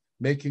garment,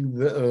 making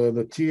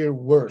the tear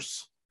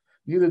worse.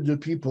 Neither do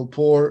people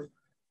pour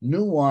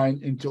new wine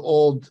into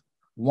old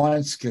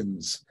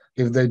wineskins.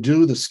 If they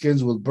do, the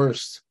skins will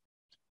burst.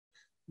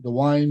 The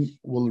wine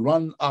will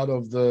run out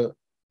of the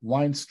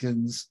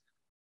wineskins,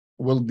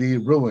 will be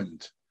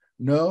ruined.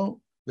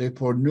 No, they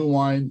pour new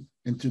wine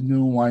into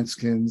new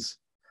wineskins,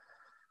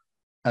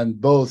 and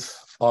both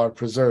are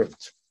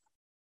preserved.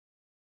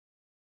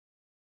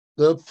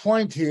 The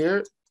point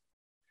here,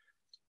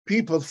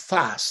 people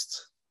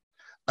fast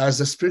as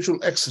a spiritual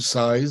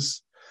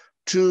exercise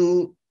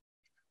to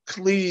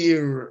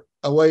clear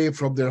away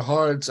from their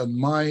hearts and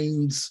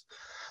minds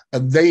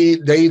and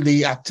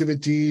daily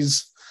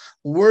activities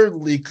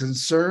worldly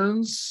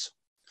concerns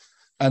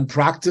and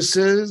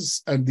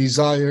practices and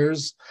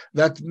desires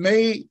that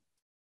may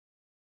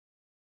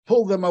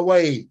pull them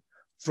away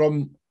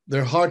from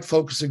their heart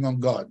focusing on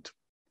God.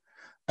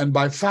 And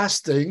by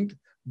fasting,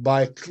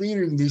 by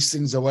clearing these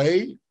things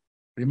away,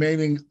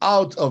 remaining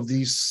out of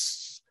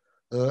these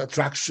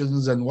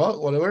attractions and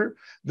whatever,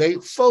 they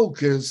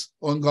focus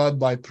on God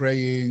by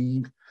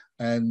praying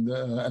and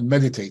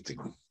meditating.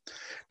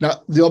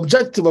 Now, the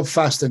objective of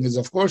fasting is,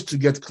 of course, to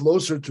get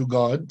closer to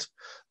God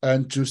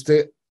and to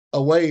stay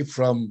away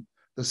from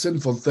the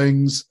sinful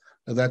things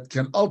that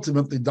can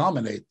ultimately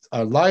dominate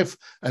our life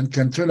and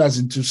can turn us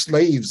into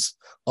slaves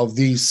of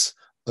these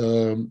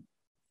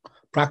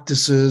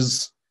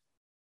practices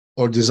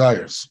or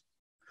desires.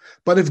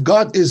 But if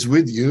God is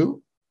with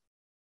you,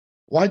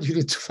 why do you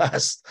need to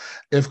fast?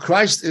 If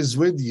Christ is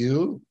with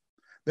you,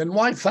 then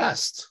why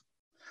fast?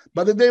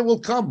 But the day will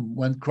come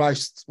when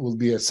Christ will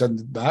be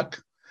ascended back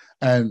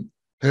and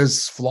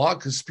his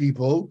flock, his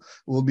people,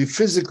 will be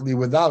physically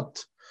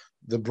without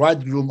the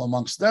bridegroom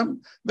amongst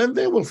them. Then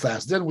they will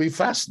fast. Then we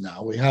fast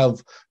now. We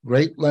have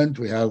Great Lent.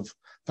 We have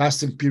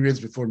fasting periods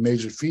before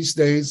major feast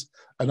days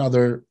and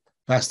other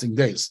fasting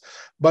days.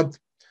 But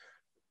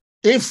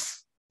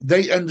if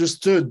they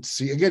understood,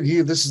 see, again,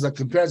 here, this is a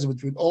comparison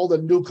between Old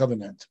and New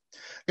Covenant.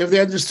 If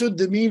they understood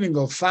the meaning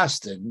of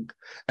fasting,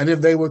 and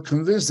if they were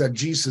convinced that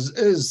Jesus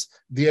is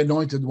the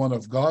anointed one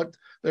of God,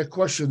 their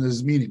question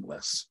is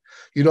meaningless.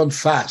 You don't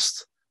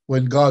fast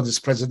when God is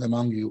present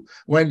among you.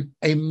 When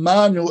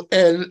Emmanuel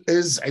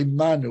is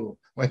Emmanuel,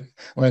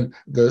 when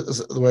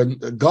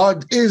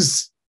God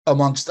is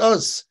amongst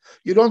us,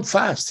 you don't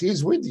fast.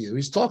 He's with you.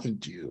 He's talking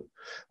to you.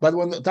 But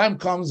when the time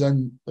comes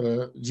and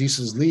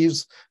Jesus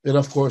leaves, then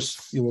of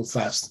course you will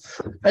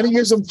fast. And he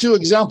gives them two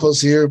examples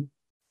here.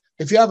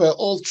 If you have an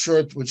old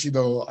shirt, which, and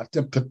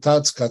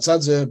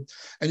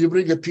you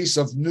bring a piece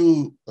of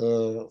new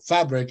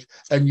fabric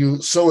and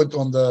you sew it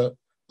on the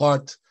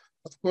part,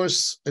 of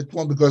course it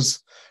won't,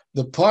 because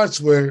the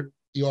parts where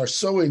you are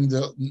sewing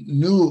the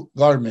new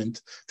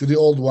garment to the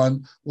old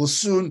one will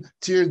soon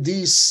tear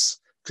these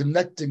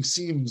connecting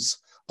seams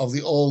of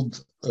the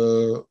old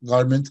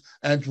garment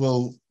and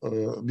will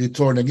be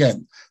torn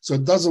again. So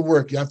it doesn't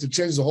work. You have to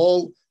change the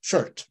whole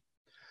shirt.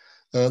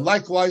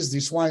 Likewise,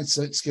 these wine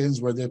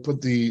skins where they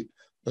put the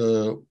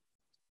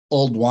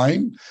old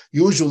wine,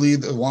 usually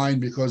the wine,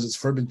 because it's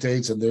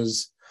fermentates and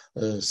there's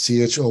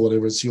CHO,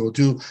 whatever,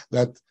 CO2,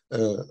 that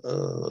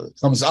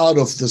comes out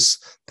of this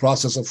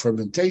process of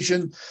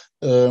fermentation,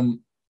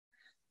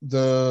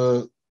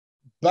 the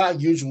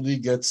bag usually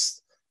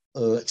gets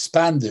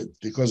expanded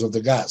because of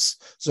the gas.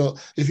 So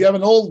if you have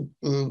an old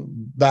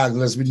bag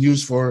that's been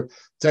used for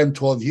 10,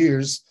 12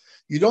 years,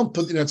 you don't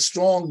put in a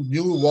strong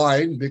new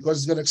wine because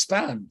it's going to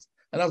expand.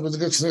 And afterwards,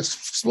 it's going to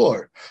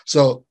explore.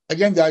 So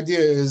again, the idea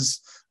is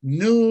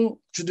new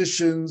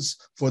traditions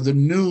for the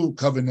new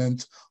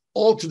covenant,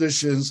 old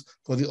traditions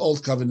for the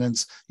old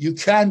covenants. You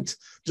can't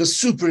just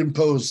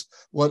superimpose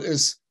what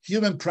is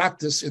human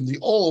practice in the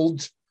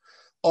old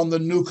on the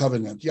new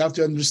covenant. You have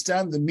to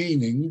understand the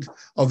meaning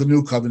of the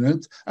new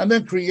covenant and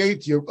then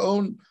create your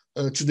own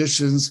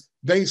traditions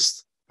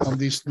based on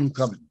these new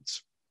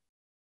covenants.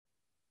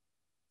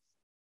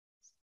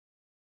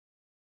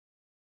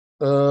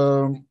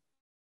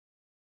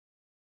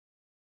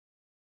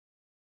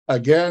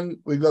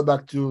 Again, we go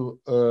back to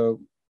a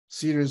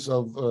series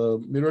of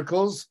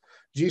miracles.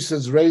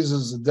 Jesus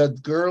raises a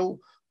dead girl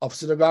of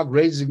synagogue,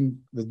 raising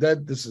the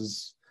dead. This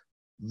is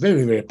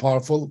very, very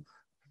powerful.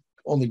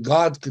 Only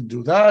God can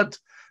do that.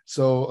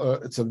 So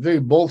it's a very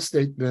bold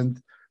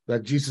statement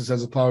that Jesus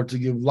has the power to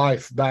give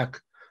life back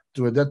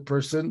to a dead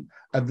person.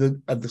 At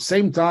the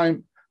same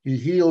time, he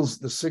heals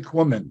the sick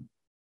woman.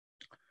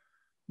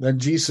 Then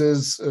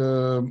Jesus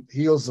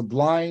heals the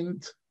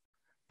blind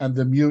and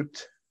the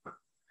mute.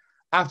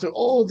 After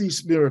all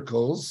these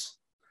miracles,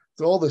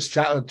 through all this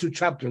 2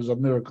 chapters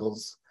of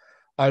miracles,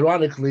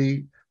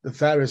 ironically, the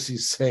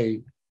Pharisees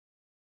say,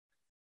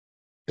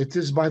 it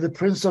is by the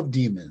prince of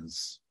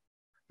demons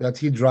that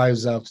he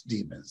drives out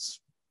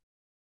demons.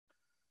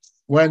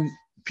 When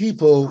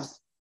people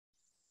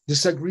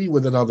disagree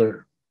with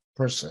another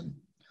person,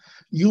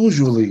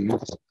 usually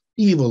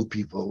evil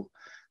people,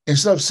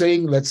 instead of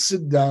saying, let's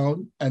sit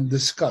down and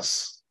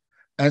discuss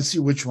and see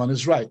which one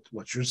is right,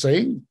 what you're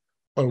saying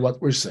or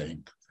what we're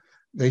saying,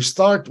 they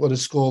start what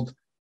is called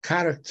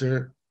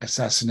character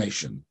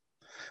assassination.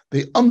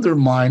 They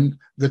undermine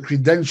the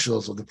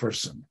credentials of the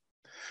person.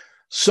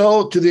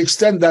 So to the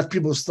extent that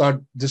people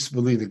start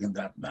disbelieving in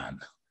that man,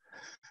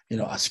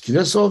 this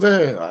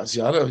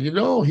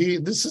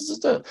is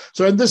the.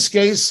 So in this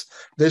case,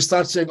 they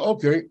start saying,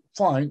 okay,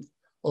 fine.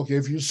 Okay,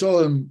 if you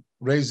saw him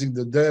raising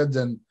the dead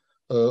and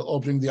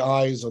opening the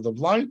eyes of the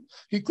blind,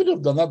 he could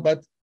have done that,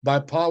 but by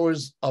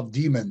powers of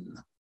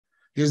demon.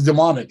 He's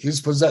demonic,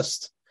 he's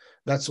possessed.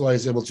 That's why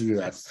he's able to do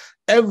that.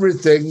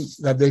 Everything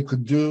that they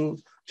could do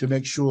to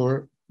make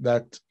sure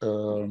that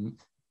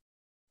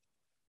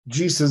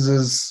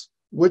Jesus'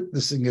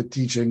 witnessing and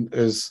teaching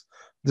is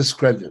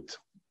discredited.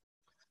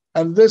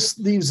 And this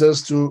leads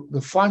us to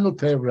the final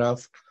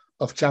paragraph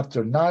of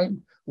chapter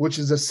 9, which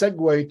is a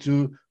segue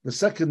to the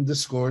second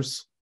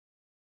discourse.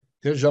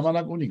 To the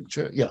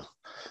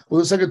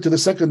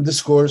second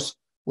discourse,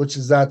 which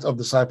is that of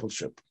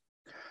discipleship.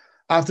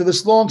 After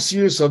this long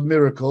series of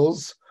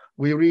miracles,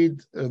 we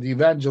read the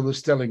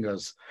evangelist telling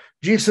us,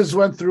 Jesus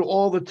went through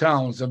all the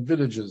towns and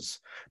villages,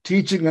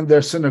 teaching in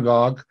their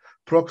synagogue,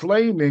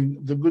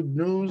 proclaiming the good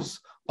news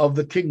of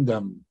the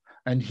kingdom,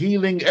 and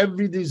healing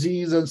every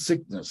disease and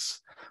sickness.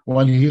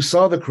 When he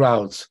saw the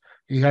crowds,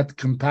 he had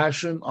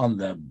compassion on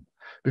them,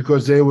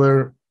 because they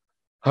were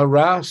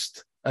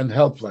harassed and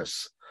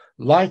helpless,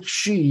 like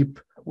sheep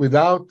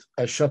without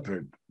a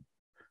shepherd.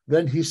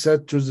 Then he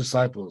said to his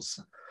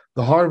disciples,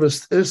 the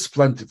harvest is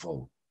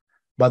plentiful,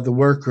 but the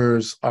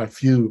workers are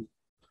few.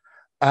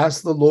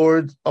 Ask the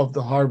Lord of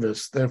the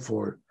harvest,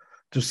 therefore,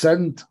 to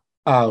send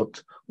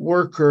out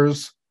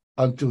workers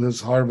unto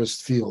his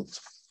harvest fields.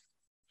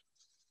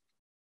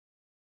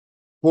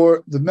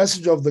 For the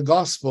message of the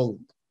gospel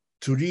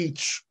to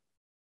reach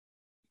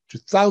to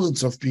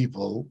thousands of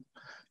people,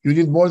 you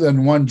need more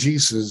than one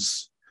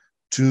Jesus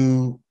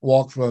to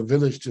walk from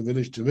village to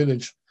village to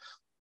village.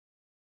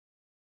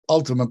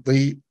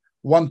 Ultimately,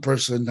 one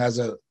person has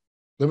a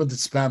limited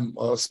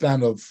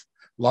span of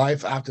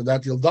life. After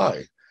that, he'll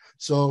die.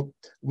 So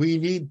we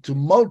need to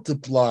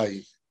multiply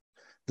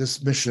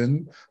this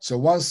mission. So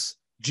once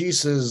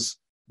Jesus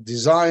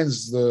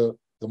designs the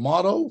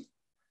model,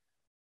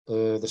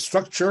 the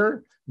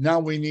structure, now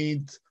we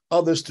need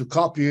others to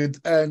copy it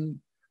and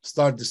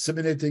start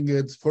disseminating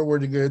it,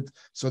 forwarding it,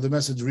 so the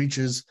message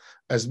reaches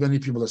as many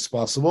people as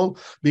possible,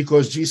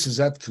 because Jesus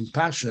had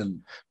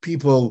compassion.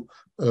 People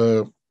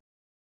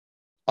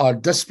are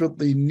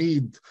desperately in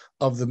need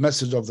of the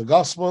message of the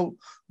gospel,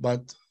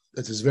 but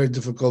it is very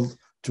difficult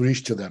to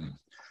reach to them.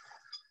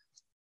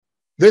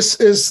 This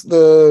is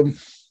the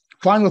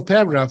final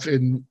paragraph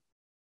in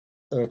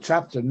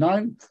chapter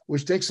 9,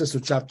 which takes us to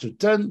chapter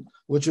 10,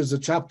 which is a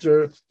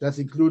chapter that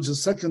includes a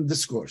second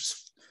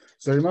discourse.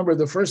 So remember,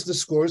 the first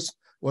discourse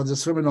was the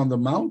Sermon on the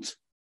Mount,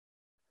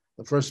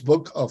 the first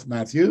book of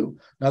Matthew.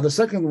 Now the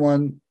second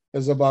one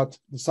is about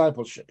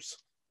discipleship.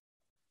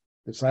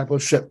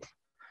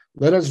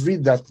 Let us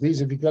read that,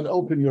 please. If you can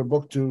open your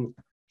book to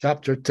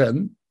chapter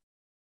 10.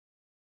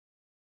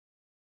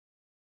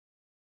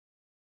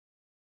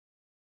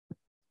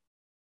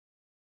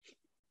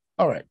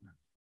 All right.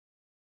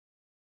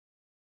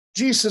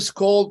 Jesus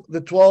called the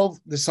 12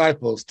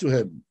 disciples to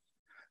him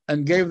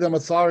and gave them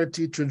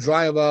authority to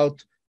drive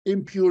out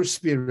impure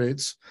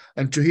spirits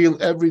and to heal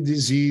every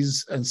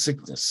disease and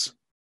sickness.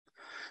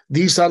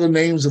 These are the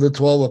names of the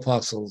 12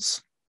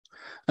 apostles,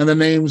 and the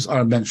names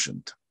are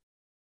mentioned.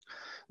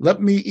 Let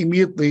me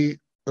immediately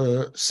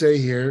say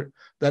here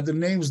that the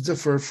names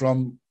differ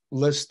from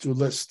list to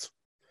list.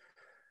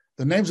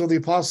 The names of the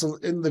apostles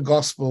in the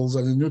Gospels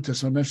and the New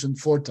Testament are mentioned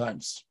 4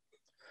 times.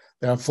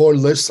 There are 4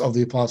 lists of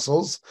the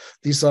apostles.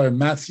 These are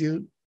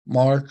Matthew,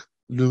 Mark,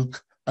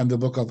 Luke, and the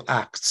book of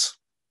Acts.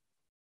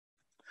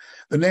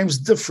 The names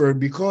differ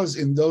because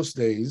in those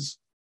days,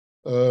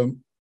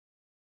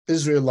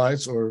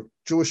 Israelites or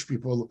Jewish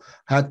people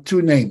had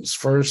 2 names,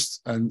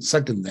 first and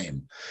second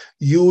name.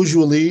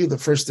 Usually, the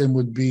first name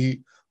would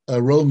be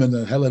a Roman,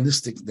 a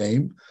Hellenistic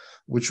name,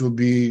 which would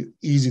be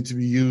easy to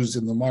be used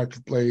in the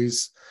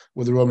marketplace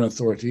with the Roman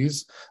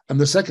authorities. And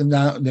the second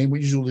name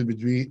usually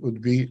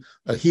would be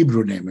a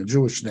Hebrew name, a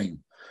Jewish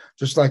name.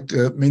 Just like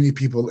many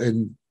people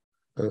in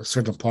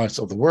certain parts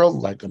of the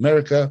world, like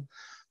America,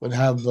 would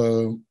have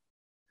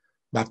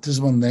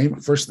baptismal name,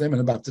 first name,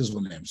 and a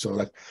baptismal name. So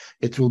like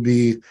it will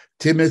be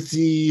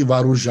Timothy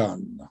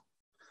Varujan,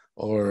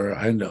 or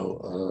I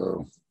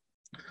know,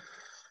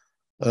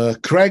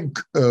 Craig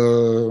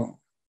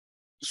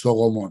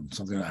Solomon,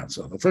 something like that.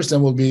 So the first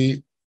name will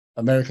be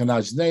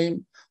Americanized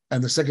name,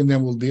 and the second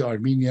name will be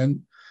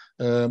Armenian.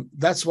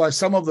 That's why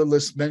some of the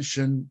lists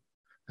mention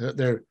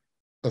their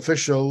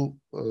official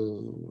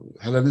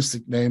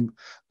Hellenistic name.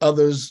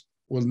 Others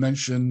will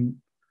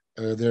mention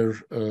their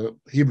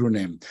Hebrew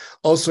name.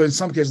 Also, in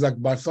some cases, like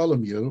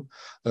Bartholomew,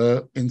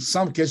 in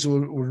some cases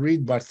we'll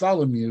read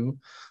Bartholomew.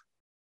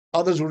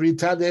 Others will read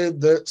Tadeh,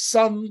 the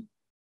son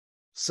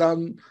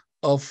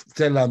of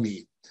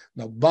Telami.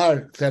 Now,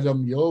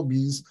 Bartholomew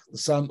means the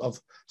son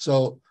of,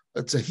 so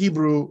it's a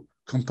Hebrew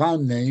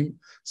compound name.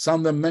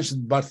 Some of them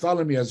mention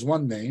Bartholomew as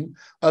one name.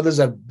 Others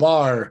are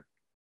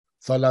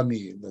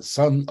Bar-Thalami, the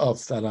son of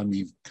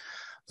Thalami.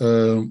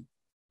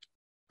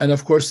 And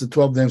of course, the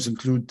 12 names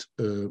include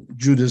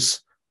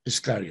Judas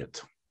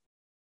Iscariot.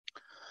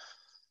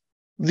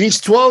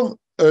 These 12,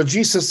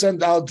 Jesus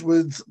sent out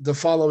with the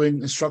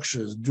following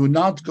instructions. Do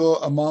not go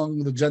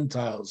among the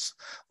Gentiles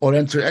or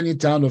enter any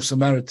town of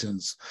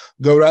Samaritans.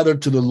 Go rather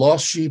to the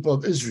lost sheep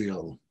of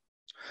Israel.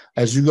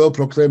 As you go,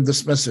 proclaim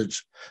this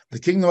message. The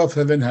kingdom of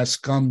heaven has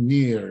come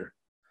near.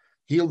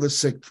 Heal the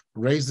sick,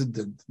 raise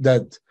the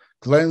dead,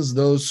 cleanse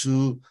those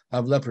who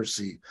have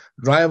leprosy,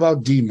 drive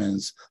out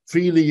demons.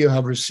 Freely you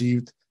have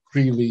received,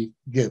 freely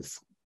give.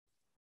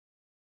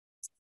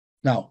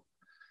 Now,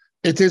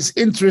 it is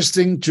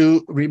interesting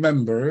to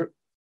remember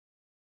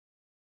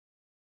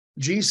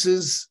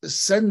Jesus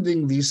is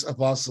sending these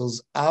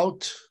apostles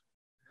out,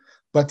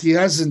 but he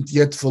hasn't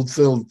yet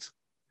fulfilled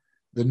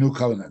the new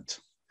covenant.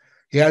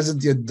 He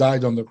hasn't yet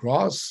died on the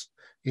cross.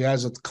 He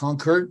hasn't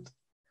conquered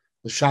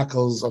the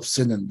shackles of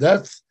sin and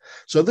death.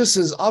 So this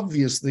is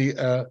obviously,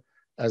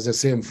 as I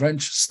say in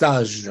French,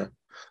 stage.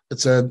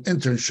 It's an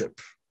internship.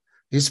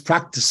 He's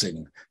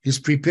practicing. He's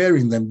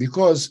preparing them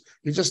because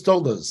he just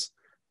told us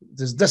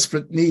there's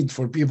desperate need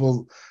for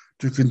people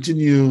to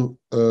continue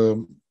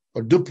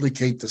or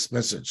duplicate this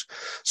message.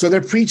 So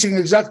they're preaching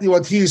exactly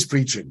what he is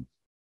preaching.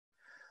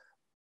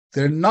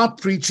 They're not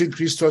preaching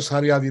Christos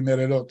Hariavi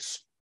Merelot.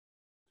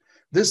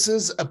 This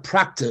is a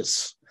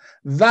practice.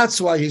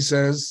 That's why he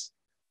says,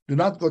 do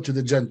not go to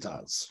the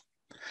Gentiles,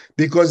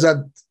 because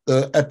that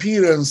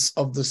appearance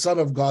of the Son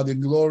of God in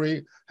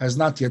glory has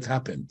not yet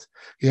happened.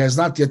 He has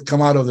not yet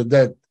come out of the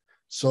dead.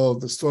 So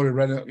the story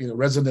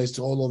resonates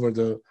to all over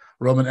the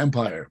Roman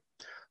Empire.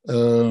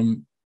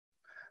 And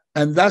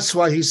that's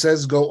why he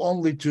says, go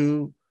only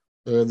to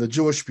the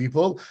Jewish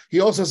people. He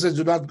also says,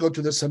 do not go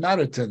to the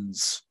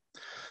Samaritans,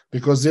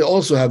 because they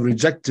also have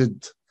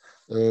rejected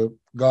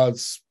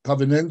God's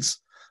covenants.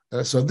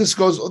 So this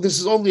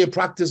is only a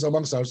practice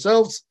amongst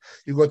ourselves.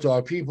 You go to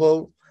our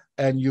people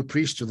and you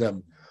preach to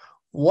them.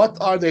 What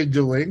are they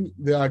doing?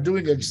 They are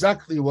doing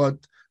exactly what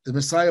the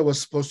Messiah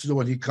was supposed to do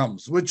when he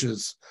comes, which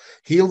is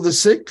heal the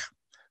sick,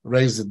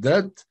 raise the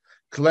dead,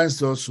 cleanse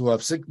those who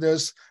have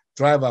sickness,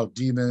 drive out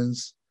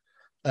demons.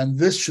 And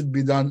this should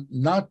be done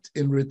not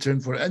in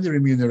return for any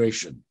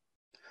remuneration,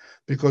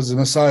 because the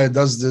Messiah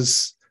does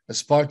this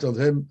as part of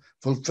him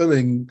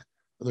fulfilling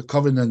the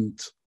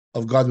covenant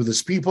of God with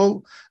his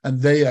people, and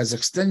they, as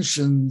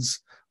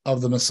extensions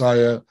of the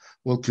Messiah,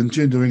 will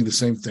continue doing the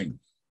same thing.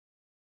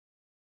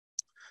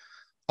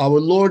 Our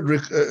Lord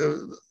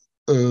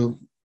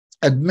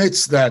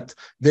admits that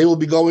they will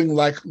be going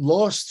like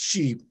lost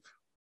sheep.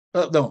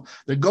 No,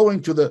 they're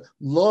going to the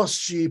lost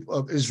sheep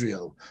of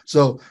Israel.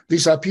 So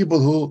these are people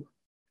who,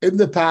 in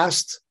the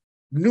past,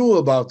 knew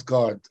about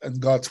God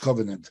and God's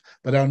covenant,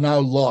 but are now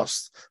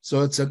lost.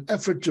 So it's an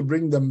effort to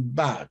bring them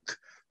back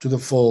to the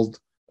fold,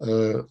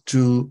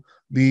 to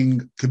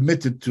being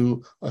committed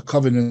to a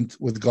covenant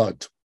with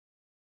God.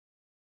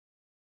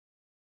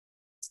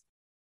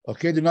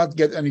 Okay, do not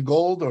get any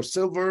gold or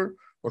silver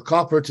or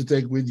copper to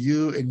take with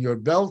you in your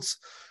belts.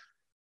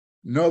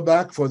 No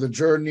bag for the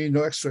journey,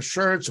 no extra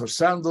shirts or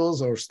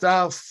sandals or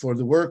staff, for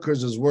the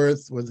workers is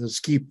worth his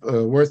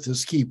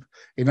keep.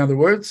 In other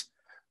words,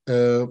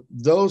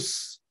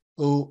 those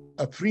who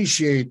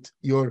appreciate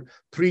your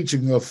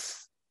preaching of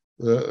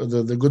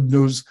the good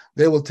news,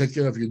 they will take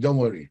care of you. Don't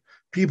worry.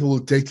 People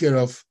will take care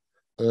of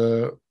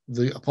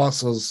the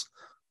apostles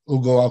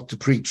who go out to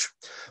preach.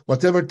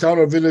 Whatever town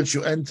or village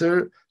you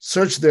enter,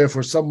 search there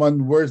for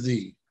someone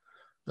worthy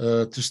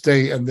to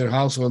stay in their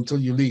house until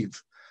you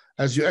leave.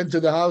 As you enter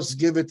the house,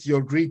 give it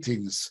your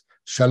greetings,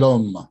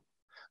 shalom.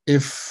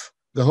 If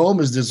the home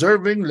is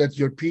deserving, let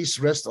your peace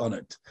rest on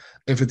it.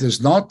 If it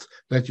is not,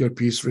 let your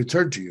peace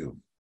return to you.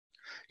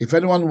 If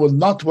anyone will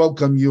not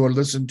welcome you or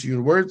listen to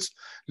your words,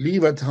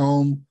 leave at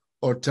home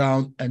or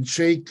town and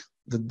shake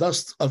the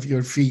dust of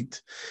your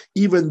feet.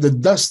 Even the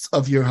dust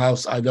of your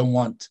house I don't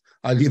want.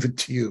 I leave it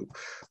to you.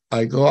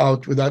 I go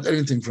out without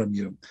anything from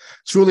you.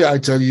 Truly, I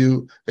tell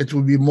you, it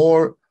will be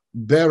more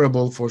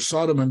bearable for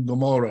Sodom and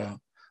Gomorrah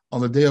on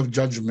the day of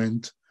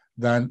judgment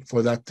than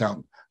for that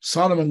town.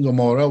 Sodom and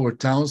Gomorrah were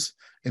towns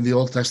in the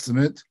Old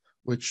Testament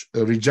which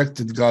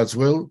rejected God's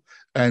will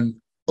and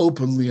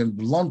openly and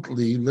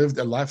bluntly lived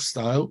a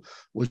lifestyle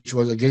which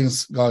was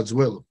against God's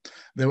will.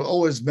 They were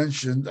always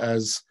mentioned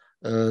as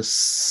a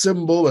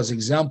symbol, as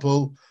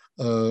example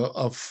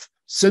of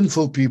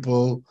sinful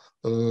people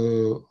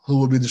who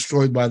will be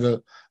destroyed by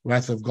the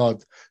wrath of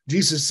God.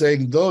 Jesus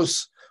saying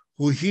those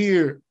who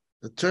hear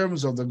the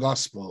terms of the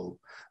gospel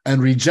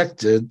and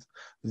rejected,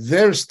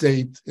 their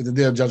state in the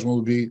day of judgment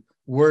will be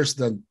worse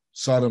than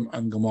Sodom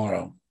and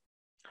Gomorrah.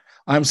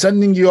 I'm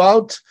sending you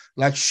out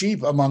like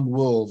sheep among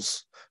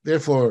wolves.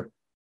 Therefore,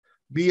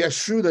 be as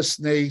shrewd as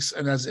snakes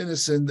and as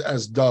innocent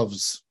as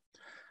doves.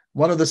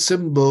 One of the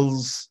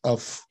symbols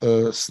of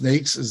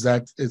snakes is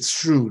that it's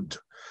shrewd.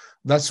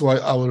 That's why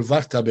our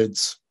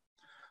Vartabids,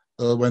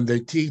 when they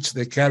teach,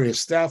 they carry a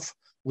staff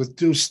with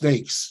two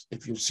snakes,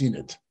 if you've seen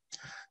it.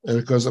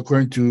 Because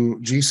according to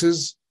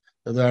Jesus,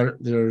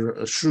 they're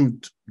a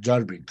shrewd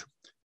jarbig.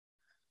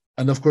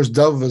 And of course,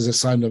 dove is a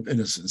sign of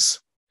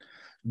innocence.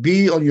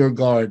 Be on your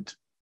guard.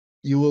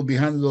 You will be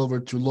handed over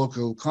to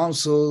local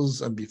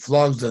councils and be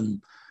flogged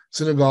in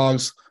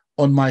synagogues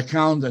on my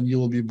account, and you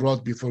will be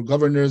brought before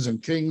governors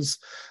and kings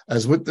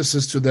as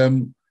witnesses to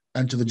them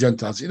and to the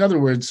Gentiles. In other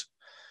words,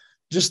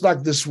 just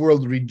like this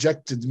world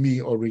rejected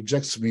me or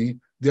rejects me,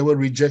 they will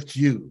reject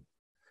you,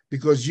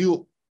 because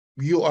you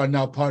are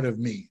now part of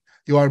me.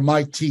 You are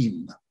my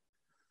team.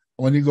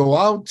 When you go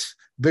out,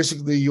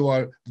 basically you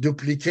are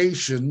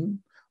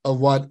duplication of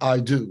what I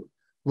do,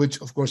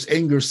 which of course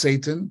angers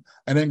Satan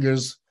and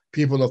angers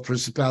people of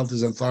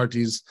principalities and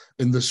authorities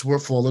in this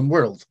fallen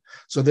world.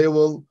 So they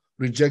will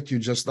reject you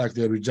just like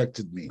they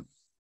rejected me.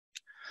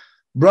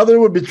 Brother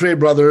will betray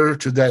brother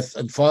to death,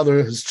 and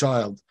father his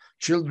child.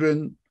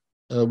 Children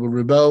will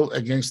rebel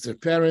against their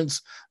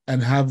parents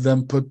and have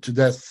them put to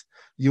death.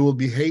 You will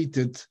be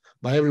hated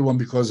by everyone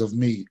because of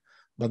me,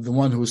 but the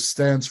one who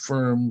stands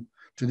firm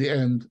to the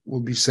end will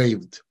be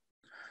saved.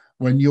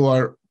 When you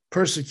are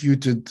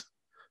persecuted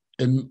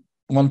in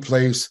one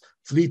place,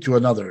 flee to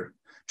another.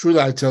 Truly,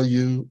 I tell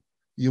you,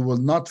 you will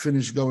not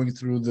finish going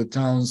through the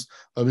towns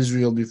of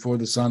Israel before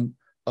the Son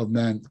of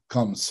Man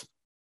comes.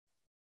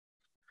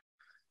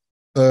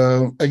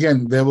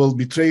 Again, they will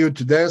betray you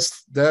to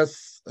death. They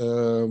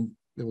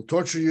will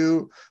torture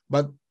you,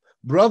 but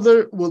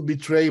brother will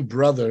betray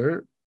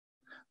brother,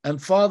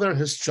 and father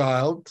his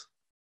child,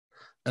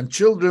 and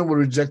children will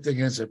reject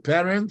against their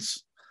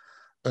parents,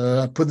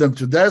 put them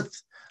to death,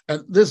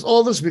 and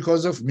all this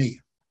because of me.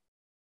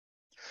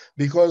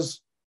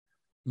 Because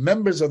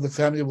members of the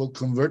family will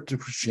convert to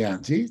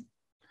Christianity,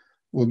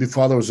 will be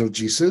followers of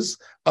Jesus,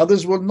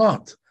 others will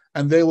not,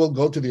 and they will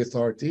go to the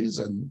authorities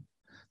and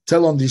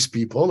tell on these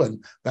people,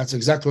 and that's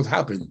exactly what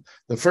happened.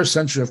 The first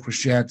century of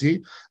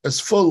Christianity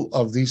is full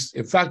of these.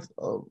 In fact,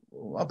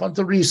 up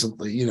until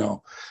recently,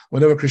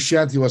 whenever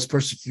Christianity was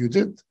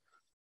persecuted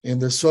in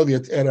the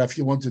Soviet era, if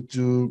you wanted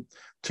to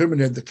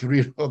terminate the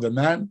career of a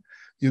man,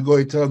 you go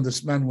and tell him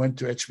this man went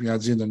to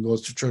Echmiadzin and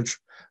goes to church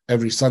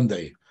every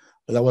Sunday.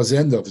 That was the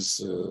end of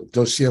his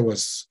dossier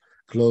was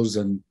closed,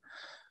 and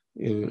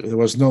there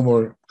was no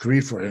more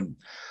career for him.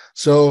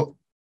 So,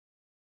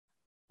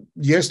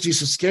 yes,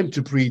 Jesus came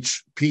to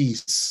preach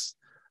peace,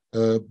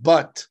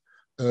 but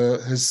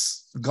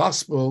his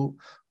gospel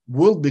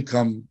will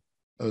become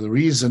the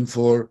reason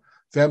for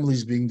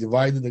families being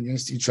divided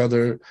against each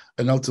other,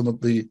 and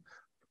ultimately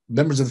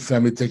members of the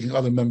family taking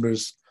other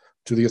members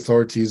to the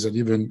authorities and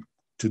even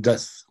to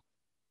death.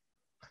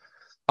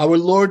 Our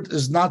Lord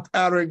is not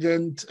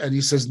arrogant, and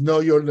he says,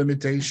 know your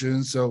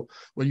limitations. So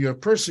when you're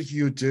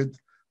persecuted,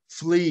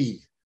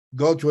 flee,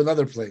 go to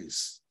another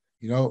place.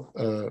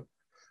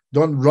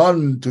 Don't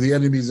run to the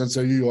enemies and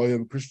say, I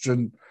am a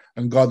Christian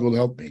and God will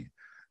help me.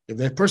 If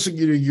they're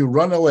persecuting you,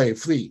 run away,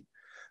 flee.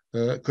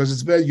 Because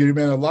it's better you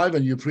remain alive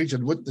and you preach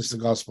and witness the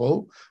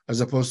gospel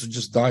as opposed to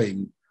just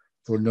dying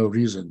for no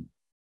reason.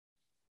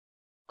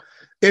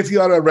 If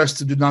you are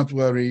arrested, do not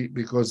worry,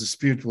 because the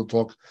Spirit will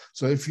talk.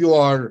 So if you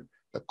are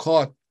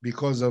caught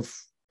because of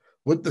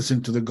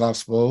witnessing to the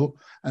gospel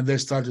and they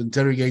start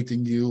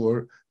interrogating you,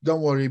 or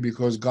don't worry,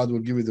 because God will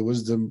give you the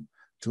wisdom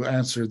to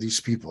answer these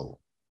people.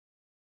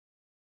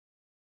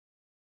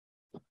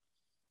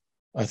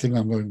 I think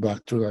I'm going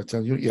back to, I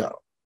tell you, yeah.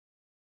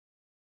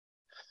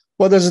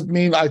 What does it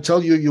mean? I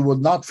tell you, you will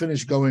not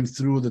finish going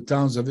through the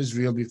towns of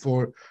Israel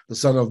before the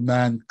Son of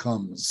Man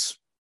comes.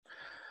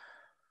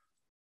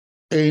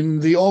 In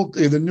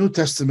the New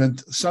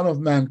Testament, Son of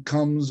Man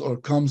comes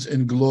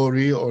in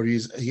glory, or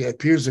he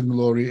appears in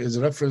glory, is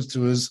a reference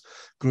to his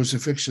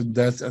crucifixion,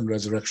 death, and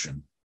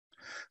resurrection.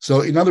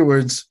 So, in other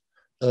words,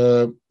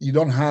 you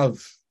don't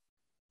have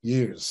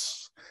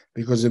years,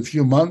 because in a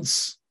few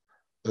months,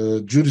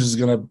 Judas is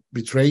going to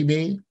betray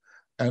me,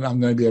 and I'm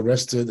going to be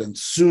arrested, and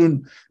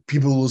soon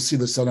people will see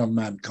the Son of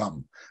Man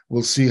come.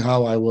 We'll see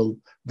how I will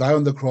die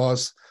on the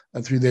cross,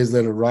 and 3 days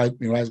later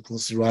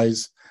miraculously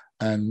rise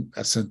and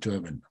ascend to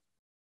heaven.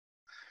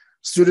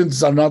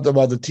 Students are not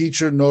about the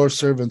teacher, nor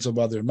servants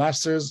about their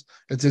masters.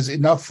 It is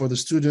enough for the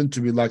student to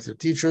be like their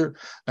teacher,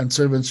 and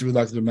servants to be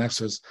like their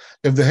masters.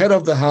 If the head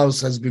of the house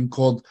has been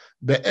called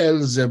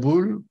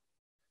Be'el-Zebul,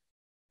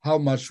 how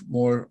much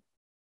more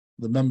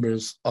the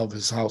members of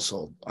his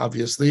household?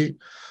 Obviously,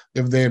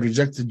 if they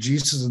rejected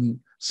Jesus and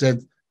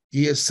said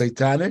he is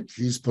satanic,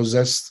 he's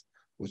possessed,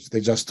 which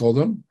they just told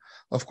him,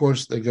 of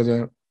course they're going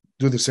to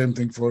do the same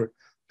thing for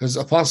his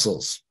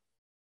apostles.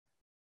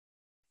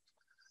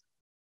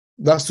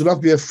 Thus, do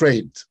not be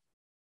afraid,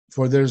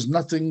 for there is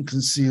nothing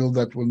concealed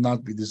that will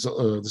not be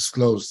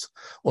disclosed,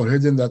 or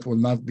hidden that will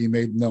not be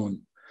made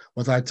known.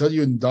 What I tell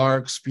you in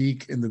dark,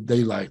 speak in the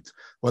daylight.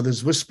 What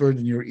is whispered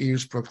in your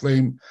ears,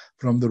 proclaim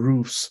from the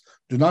roofs.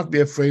 Do not be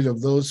afraid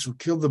of those who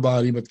kill the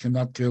body, but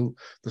cannot kill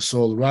the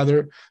soul.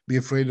 Rather, be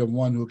afraid of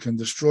one who can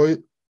destroy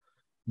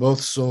both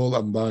soul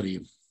and body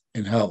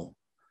in hell.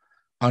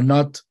 Are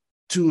not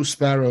 2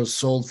 sparrows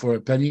sold for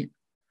a penny?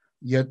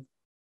 Yet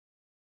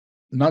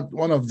not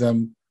one of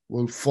them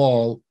will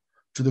fall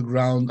to the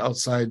ground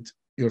outside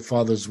your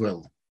Father's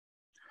will.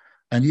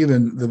 And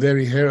even the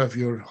very hair of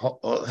your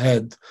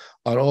head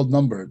are all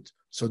numbered.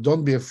 So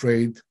don't be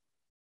afraid.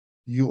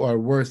 You are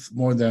worth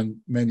more than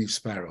many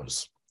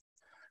sparrows.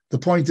 The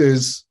point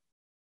is,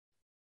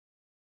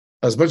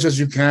 as much as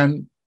you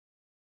can,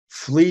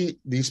 flee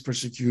these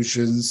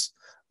persecutions.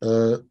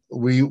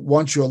 We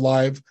want you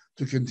alive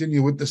to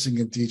continue witnessing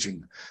and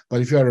teaching.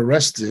 But if you are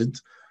arrested,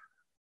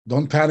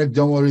 don't panic,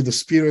 don't worry. The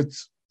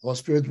Holy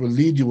Spirit will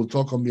lead you, will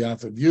talk on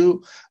behalf of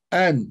you.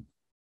 And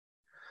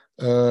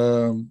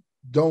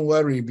don't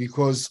worry,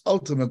 because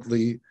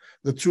ultimately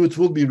the truth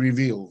will be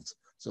revealed.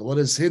 So what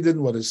is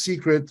hidden, what is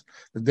secret,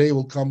 the day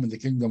will come in the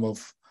kingdom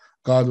of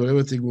God where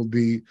everything will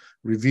be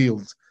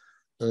revealed.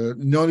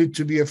 No need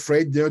to be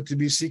afraid, no need to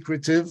be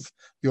secretive.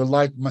 Your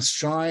light must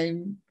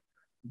shine.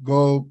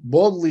 Go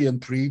boldly and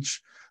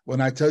preach.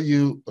 When I tell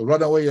you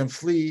run away and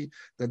flee,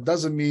 that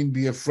doesn't mean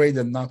be afraid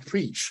and not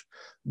preach.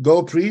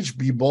 Go preach,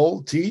 be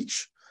bold,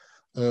 teach,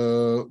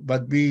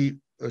 but be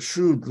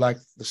shrewd like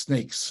the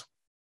snakes.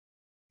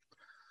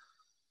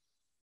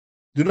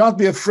 Do not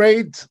be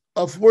afraid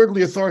of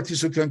worldly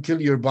authorities who can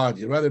kill your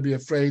body. Rather be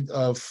afraid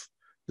of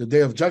the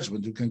day of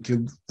judgment who can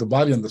kill the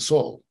body and the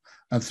soul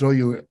and throw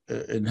you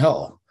in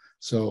hell.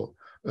 So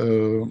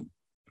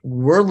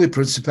worldly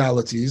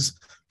principalities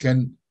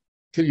can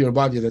kill your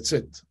body, that's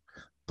it.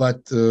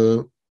 But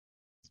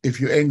if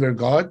you anger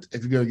God,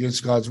 if you go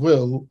against God's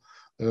will,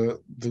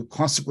 the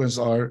consequences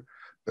are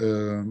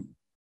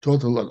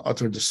total and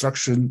utter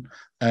destruction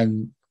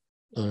and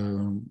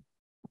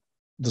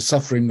the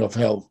suffering of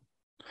hell.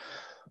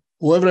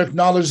 Whoever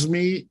acknowledges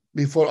me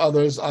before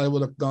others, I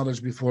will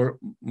acknowledge before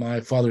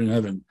my Father in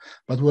heaven.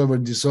 But whoever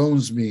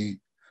disowns me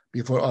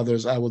before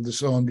others, I will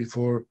disown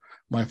before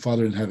my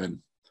Father in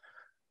heaven.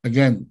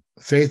 Again,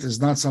 faith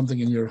is not something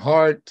in your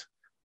heart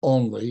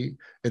only.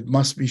 It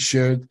must be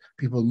shared.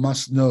 People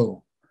must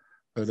know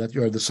that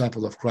you are a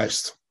disciple of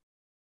Christ.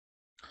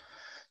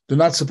 Do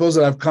not suppose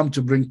that I've come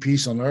to bring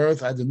peace on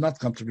earth. I did not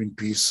come to bring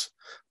peace,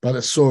 but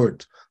a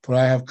sword. For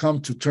I have come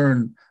to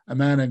turn a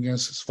man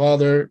against his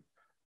father,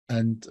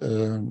 and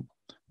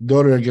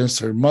daughter against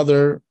her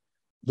mother,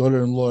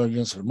 daughter-in-law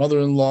against her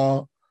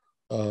mother-in-law.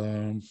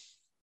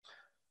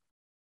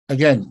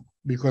 Again,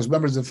 because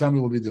members of the family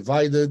will be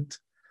divided.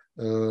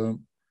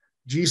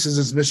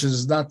 Jesus' mission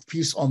is not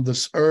peace on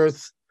this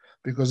earth,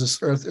 because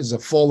this earth is a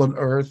fallen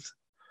earth.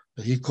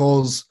 He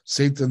calls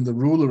Satan the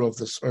ruler of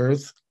this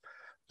earth.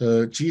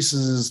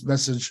 Jesus'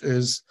 message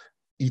is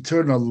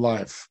eternal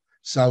life,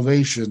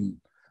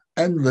 salvation,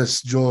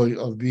 endless joy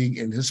of being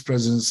in his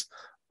presence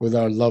with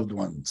our loved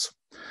ones.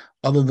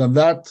 Other than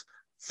that,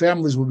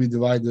 families will be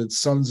divided,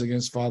 sons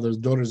against fathers,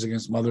 daughters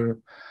against mother,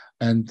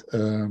 and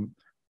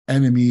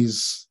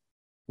enemies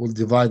will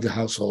divide the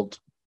household.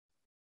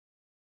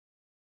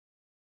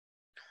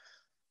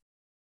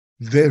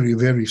 Very,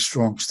 very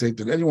strong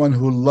statement. Anyone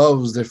who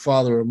loves their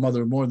father or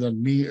mother more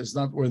than me is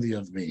not worthy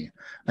of me.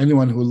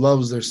 Anyone who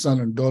loves their son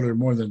and daughter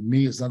more than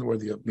me is not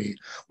worthy of me.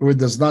 Whoever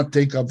does not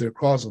take up their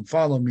cross and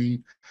follow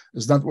me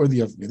is not worthy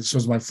of me. This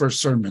was my first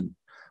sermon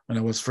when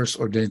I was first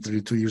ordained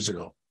 32 years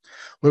ago.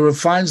 Whoever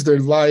finds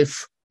their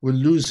life will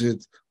lose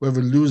it.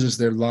 Whoever loses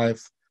their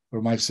life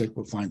for my sake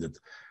will find it.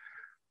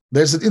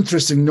 There's an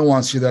interesting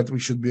nuance here that we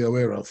should be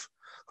aware of.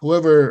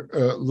 Whoever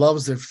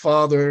loves their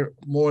father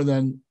more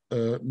than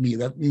me,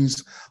 that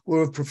means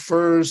whoever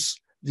prefers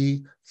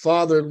the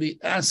fatherly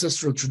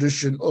ancestral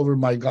tradition over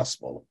my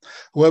gospel.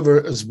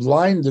 Whoever is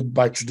blinded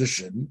by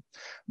tradition,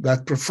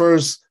 that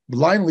prefers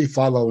blindly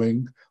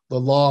following the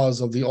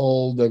laws of the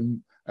old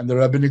and the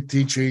rabbinic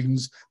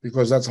teachings,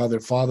 because that's how their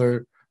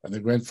father and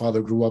their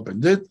grandfather grew up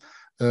and did.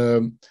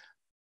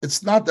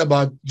 It's not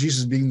about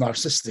Jesus being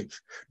narcissistic.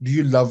 Do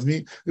you love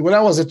me? When I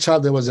was a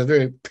child, there was a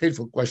very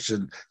painful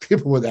question.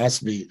 People would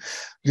ask me,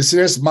 you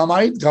serious? Do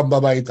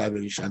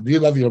you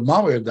love your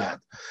mom or your dad?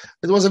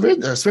 It was a very,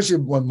 especially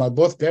when my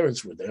both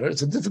parents were there,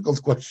 it's a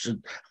difficult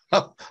question.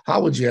 How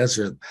would you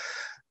answer it?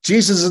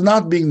 Jesus is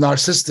not being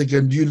narcissistic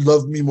and do you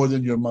love me more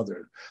than your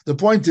mother? The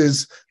point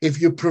is,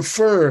 if you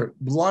prefer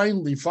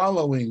blindly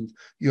following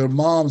your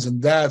mom's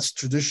and dad's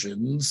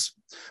traditions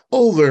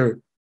over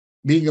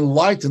being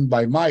enlightened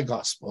by my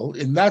gospel,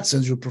 in that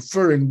sense, you're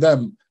preferring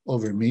them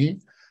over me,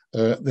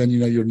 then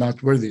you're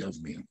not worthy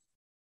of me.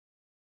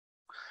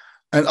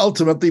 And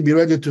ultimately, be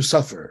ready to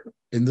suffer.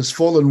 In this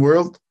fallen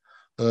world,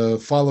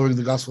 following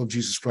the gospel of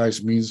Jesus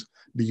Christ means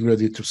being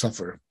ready to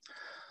suffer.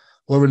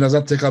 Whoever does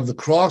not take up the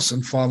cross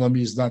and follow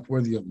me is not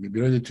worthy of me.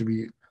 Be ready to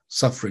be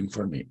suffering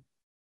for me.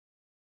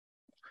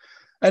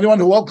 Anyone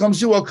who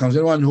welcomes you welcomes.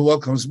 Anyone who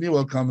welcomes me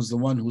welcomes the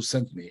one who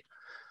sent me.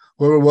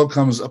 Whoever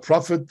welcomes a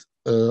prophet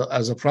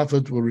as a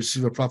prophet will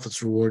receive a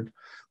prophet's reward.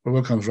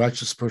 Whoever welcomes a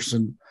righteous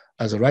person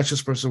as a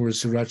righteous person will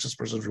receive a righteous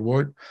person's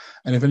reward.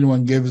 And if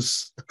anyone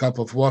gives a cup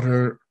of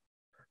water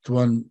to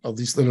one of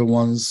these little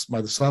ones,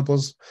 my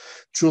disciples,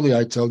 truly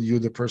I tell you,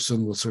 the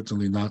person will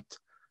certainly not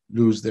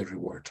lose their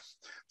reward.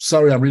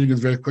 Sorry, I'm reading it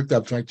very quickly.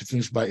 I'm trying to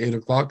finish by 8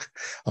 o'clock.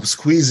 I'm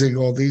squeezing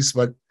all these,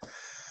 but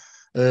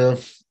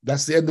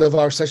that's the end of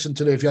our session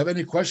today. If you have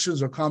any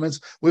questions or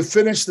comments, we've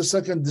finished the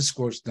second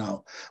discourse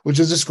now, which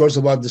is discourse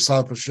about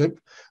discipleship.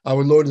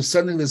 Our Lord is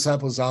sending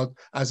disciples out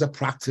as a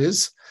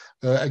practice.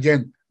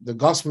 Again, the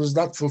gospel is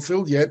not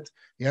fulfilled yet.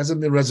 He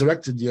hasn't been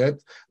resurrected yet.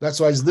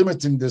 That's why he's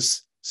limiting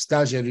this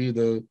stagiary,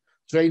 the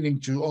training,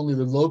 to only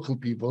the local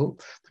people.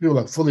 The people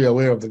are fully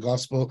aware of the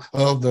gospel,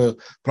 of the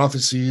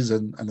prophecies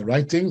and the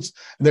writings.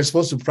 And they're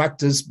supposed to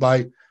practice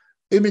by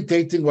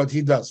imitating what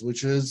he does,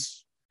 which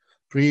is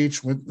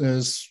preach,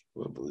 witness,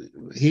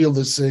 heal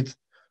the sick,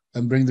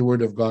 and bring the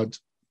word of God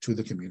to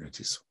the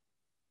communities.